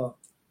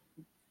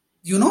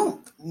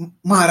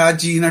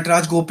Maharaj ji,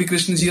 Nataraj Gopi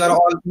Krishna ji are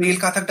all male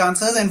Kathak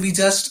dancers, and we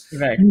just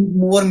Right. need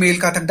more male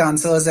Kathak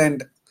dancers.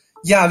 And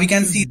yeah, we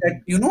can see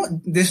that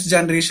Mm-hmm. this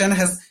generation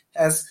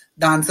has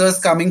dancers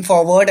coming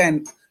forward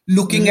and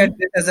looking at Mm-hmm.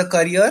 this as a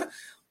career.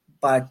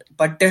 But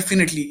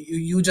definitely,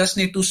 you just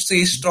need to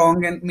stay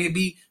strong, and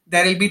maybe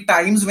there will be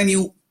times when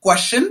you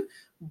question,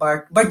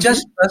 but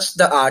just Mm-hmm. trust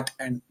the art,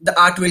 and the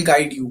art will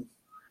guide you.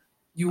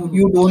 You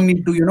Mm-hmm. don't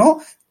need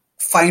to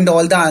find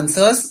all the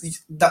answers.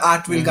 The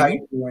art will Mm-hmm. guide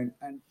you,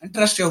 and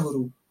trust your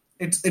guru.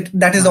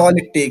 That is all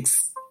it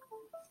takes.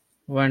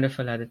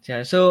 Wonderful,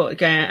 Aditya. So,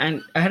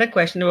 and I had a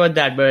question about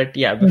that, but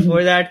yeah, Mhm.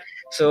 before that,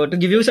 so to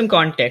give you some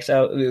context,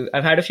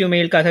 I've had a few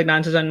male Kathak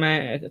dancers on my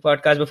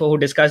podcast before who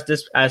discussed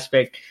this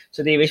aspect.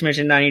 So, Devesh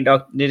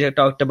Mirchandani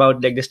talked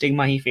about like the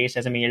stigma he faced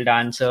as a male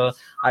dancer.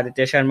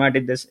 Aditya Sharma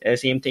did this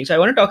same thing. So, I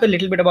want to talk a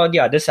little bit about the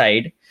other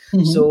side.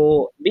 Mhm. So,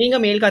 being a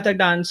male Kathak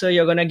dancer,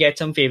 you're gonna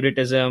get some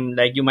favoritism.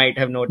 Like you might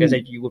have noticed Mhm.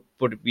 that you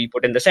would be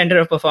put in the center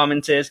of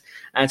performances,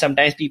 and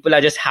sometimes people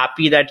are just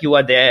happy that you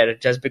are there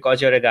just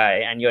because you're a guy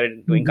and you're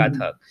doing Mhm.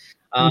 Kathak.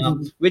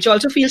 Mhm. Which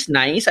also feels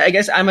nice. I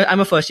guess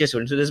I'm a first year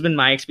student, so this has been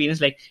my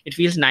experience. Like it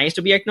feels nice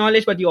to be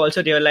acknowledged, but you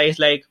also realize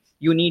like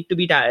you need to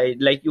be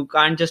like you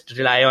can't just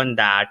rely on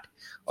that,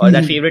 or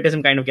that Mhm.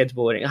 favoritism kind of gets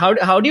boring. How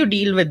do you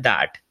deal with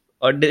that,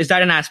 or is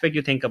that an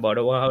aspect you think about,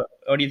 or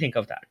how do you think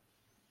of that?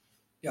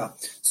 Yeah.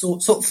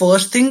 So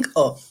first thing,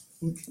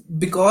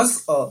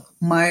 because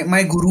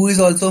my guru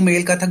is also a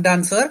male Kathak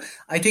dancer,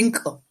 I think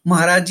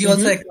Maharaj ji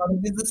also Mm-hmm.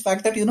 acknowledges this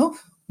fact that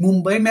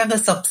Mumbai में अगर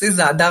सबसे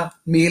ज्यादा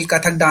mail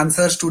Kathak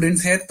dancer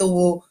students हैं तो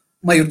वो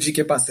मयूर जी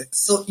के पास है.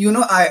 So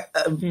I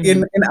Mm-hmm.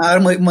 in our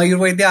Mayur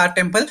Vaidya art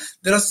temple,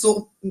 there are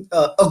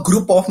a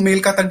group of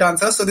male Kathak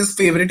dancers, so this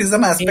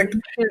favoritism aspect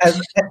has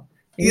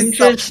is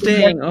something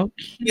that Interesting.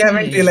 we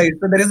haven't Okay. realized.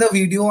 So there is a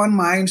video on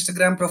my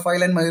Instagram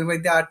profile and Mayur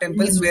Vaidya art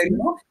temples where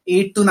Mm-hmm.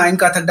 8 to 9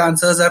 Kathak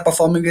dancers are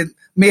performing with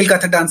male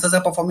Kathak dancers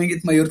are performing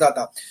with Mayur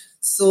Dada.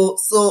 So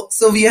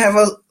we have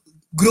a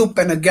group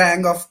and a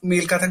gang of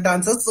male Kathak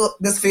dancers. So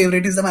this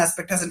favoritism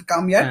aspect hasn't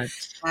come yet,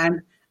 That's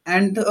and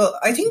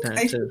I think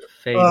a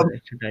very um,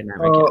 good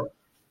dynamic. uh,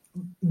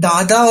 Yeah.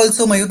 Dada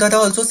also, Mayur Dada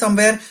also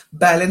somewhere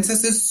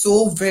balances it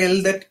so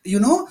well that,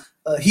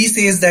 he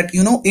says that,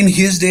 in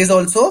his days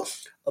also,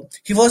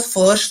 he was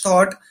first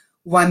taught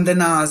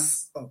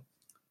Vandanas.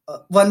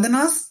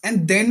 Vandanas,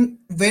 and then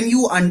when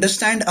you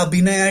understand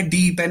Abhinaya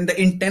deep and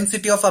the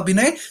intensity of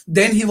Abhinay,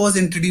 then he was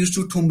introduced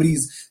to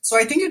Thumris. So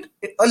I think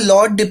it a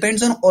lot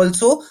depends on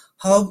also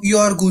how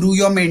your guru,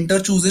 your mentor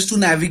chooses to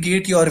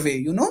navigate your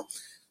way.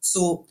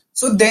 So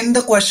then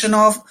the question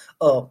of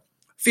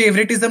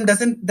favoritism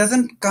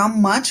doesn't come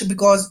much,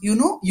 because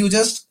you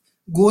just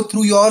go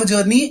through your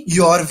journey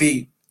your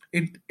way.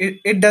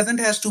 It doesn't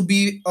has to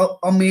be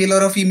a male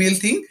or a female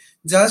thing,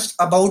 just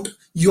about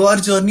your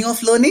journey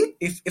of learning,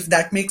 if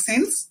that makes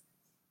sense.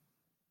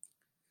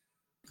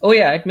 Oh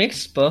yeah, it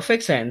makes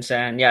perfect sense,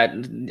 and yeah,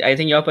 I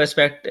think your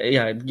perspective,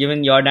 yeah,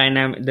 given your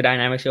dynamic, the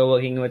dynamics you're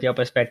working with, your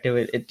perspective,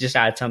 it just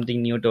adds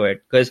something new to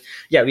it. Because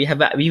yeah,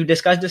 we've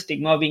discussed the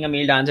stigma of being a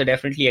male dancer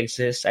definitely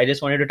exists. I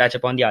just wanted to touch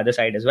upon the other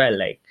side as well,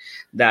 like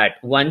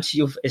that once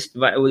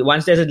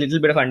there's a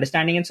little bit of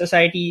understanding in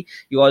society,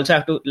 you also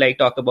have to like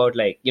talk about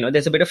like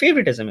there's a bit of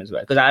favoritism as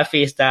well. Because I've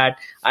faced that,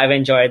 I've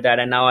enjoyed that,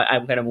 and now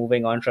I'm kind of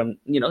moving on from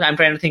I'm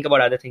trying to think about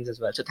other things as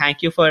well. So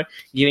thank you for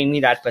giving me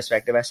that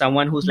perspective. As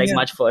someone who's like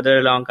Yeah. much further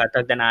along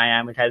Kathak than I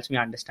am, it helps me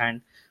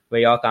understand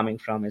where you're coming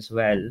from as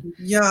well.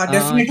 Yeah, Yeah.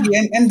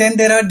 definitely. And then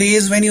there are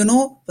days when,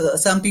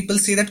 some people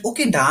say that,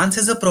 okay, dance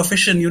is a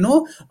profession,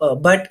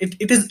 but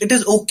it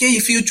is okay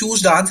if you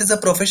choose dance as a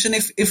profession,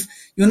 if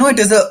it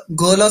is a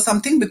girl or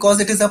something, because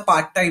it is a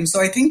part time.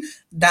 So I think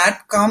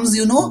that comes,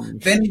 Hmm.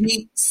 when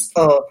we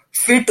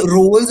fit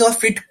roles or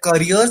fit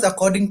careers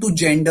according to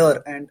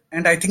gender.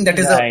 And I think that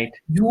is a Right.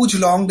 huge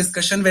long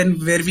discussion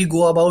where we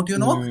go about,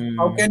 how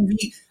Hmm. can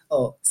we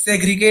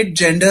segregate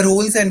gender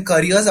roles and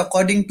careers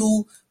according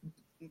to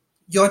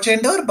your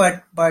gender.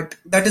 But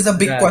that is a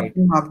big Right.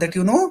 question mark, that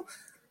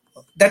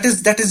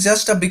that is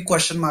just a big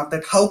question mark,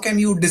 that how can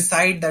you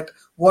decide that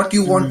what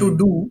you want to Hmm.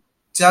 do,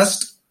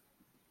 just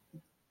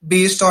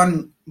based on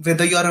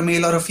whether you're a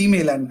male or a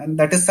female. And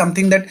that is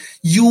something that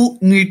you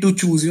need to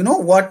choose.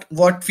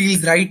 What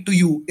feels right to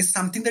you is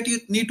something that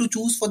you need to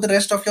choose for the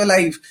rest of your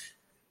life.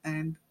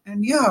 And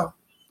yeah,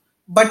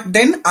 but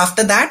then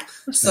after that,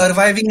 Awesome.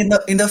 surviving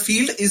in the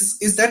field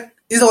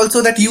is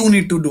also that you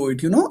need to do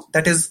it.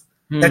 That is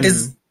Hmm.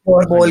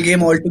 your ball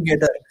game Understood.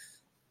 altogether.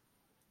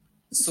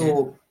 Okay.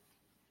 So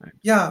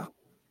yeah.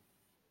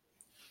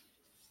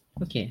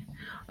 Okay.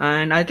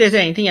 And Aditya, is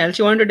there anything else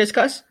you want to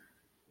discuss?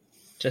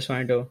 Just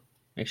wanted to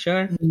make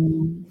sure.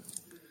 Mm,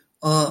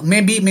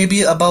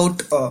 maybe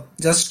about,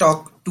 just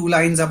talk two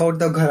lines about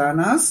the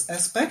gharanas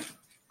aspect.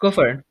 Go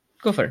for it.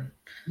 Go for it.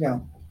 Yeah.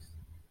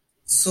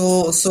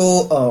 So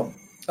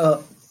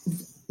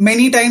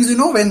many times,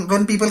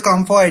 when people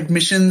come for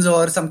admissions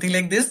or something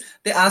like this,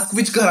 they ask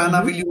which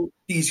gharana will Mm-hmm. you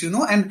teach,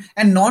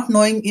 and not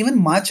knowing even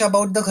much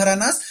about the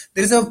gharanas,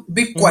 there is a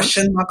big Mm-hmm.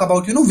 question mark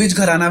about, which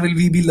gharana will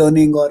we be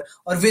learning, or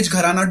which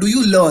gharana do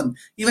you learn,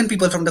 even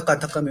people from the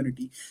Kathak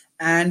community.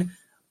 And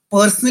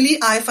personally,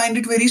 I find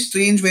it very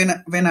strange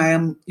when I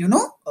am,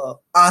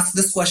 asked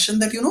this question,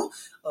 that,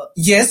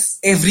 yes,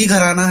 every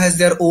gharana has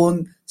their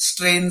own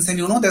strengths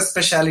and, their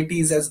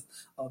specialities. As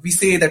we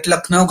say that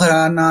Lucknow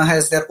Gharana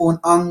has their own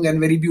ang, and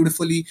very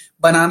beautifully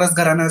Banaras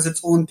Gharana has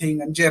its own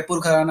thing, and Jaipur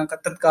Gharana,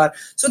 Kathakar.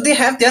 So they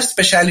have their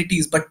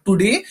specialities. But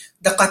today,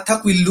 the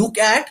Kathak we look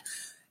at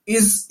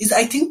is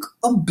I think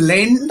a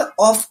blend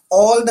of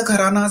all the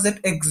gharanas that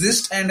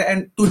exist.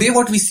 And today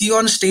what we see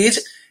on stage,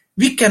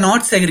 we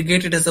cannot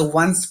segregate it as a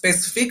one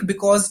specific,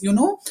 because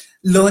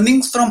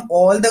learnings from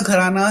all the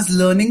gharanas,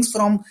 learnings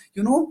from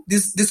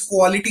this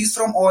qualities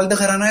from all the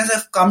gharanas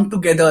have come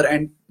together.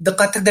 And the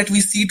Kathak that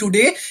we see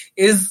today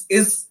is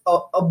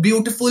a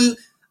beautiful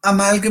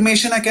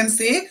amalgamation, I can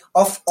say,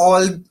 of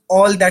all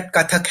that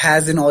Kathak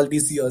has in all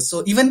these years.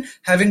 So even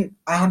having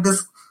I have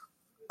this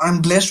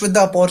I'm blessed with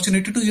the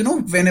opportunity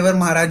to, whenever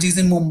Maharaj is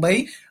in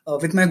Mumbai,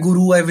 with my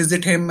guru, I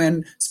visit him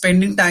and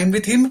spending time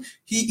with him.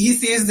 He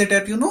says that,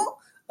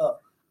 uh,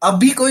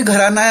 अभी कोई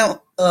घराना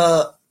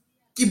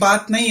की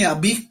बात नहीं है,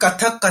 अभी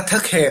कथक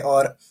कथक है।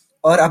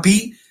 और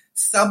अभी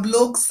सब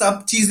लोग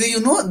सब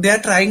चीजें, they are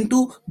trying to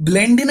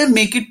blend in and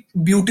make it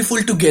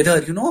beautiful together.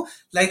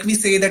 Like we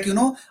say that,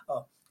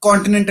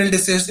 continental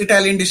dishes,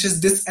 Italian dishes,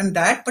 this and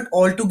that, but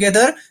all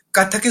together,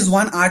 Kathak is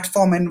one art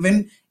form. And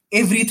when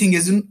everything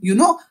is,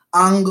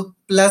 अंग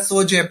plus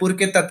वो जयपुर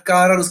के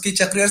तत्कार और उसकी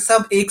चक्र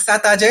सब एक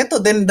साथ आ जाए, तो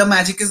then the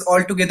magic is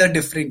all together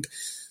different.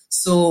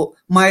 So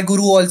my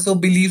guru also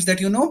believes that,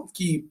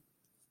 कि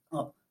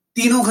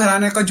तीनों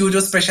घराने का जो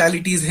जो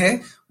स्पेशलिटीज है,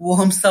 वो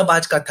हम सब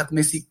आज कथक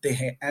में सीखते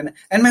हैं.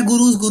 And my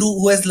guru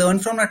who has learn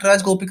from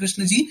Nataraj Gopi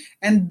Krishna ji,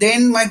 and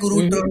then my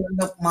guru Mm-hmm.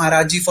 टर्न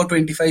Maharaj ji for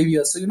 25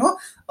 years. So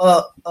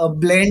a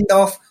blend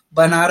of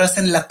Banaras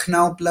and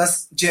Lucknow plus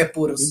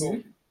Jaipur. So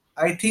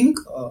Mm-hmm. I think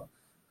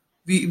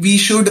we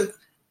should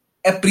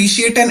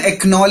appreciate and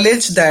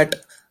acknowledge that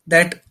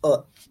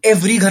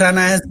every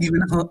gharana has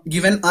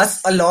given us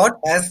a lot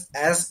as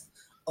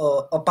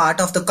a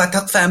part of the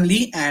Kathak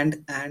family.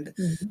 And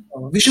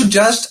we should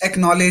just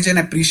acknowledge and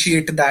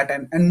appreciate that,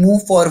 and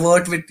move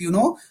forward with,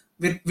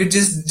 with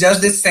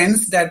just this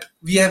sense that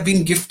we have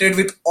been gifted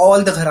with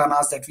all the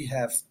gharanas that we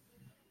have,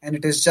 and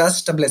it is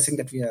just a blessing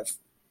that we have.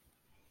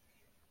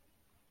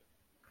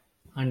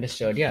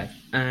 Understood. Yeah,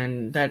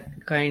 and that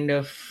kind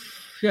of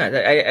yeah,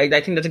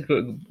 I think that's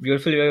a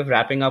beautiful way of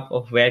wrapping up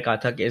of where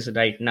Kathak is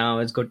right now.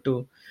 It's good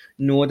to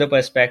know the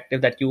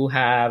perspective that you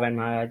have and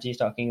Maharaji is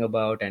talking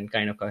about, and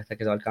kind of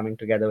Kathak is all coming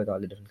together with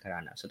all the different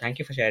Karanas. So thank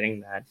you for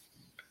sharing that.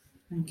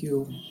 Thank you.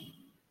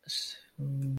 So,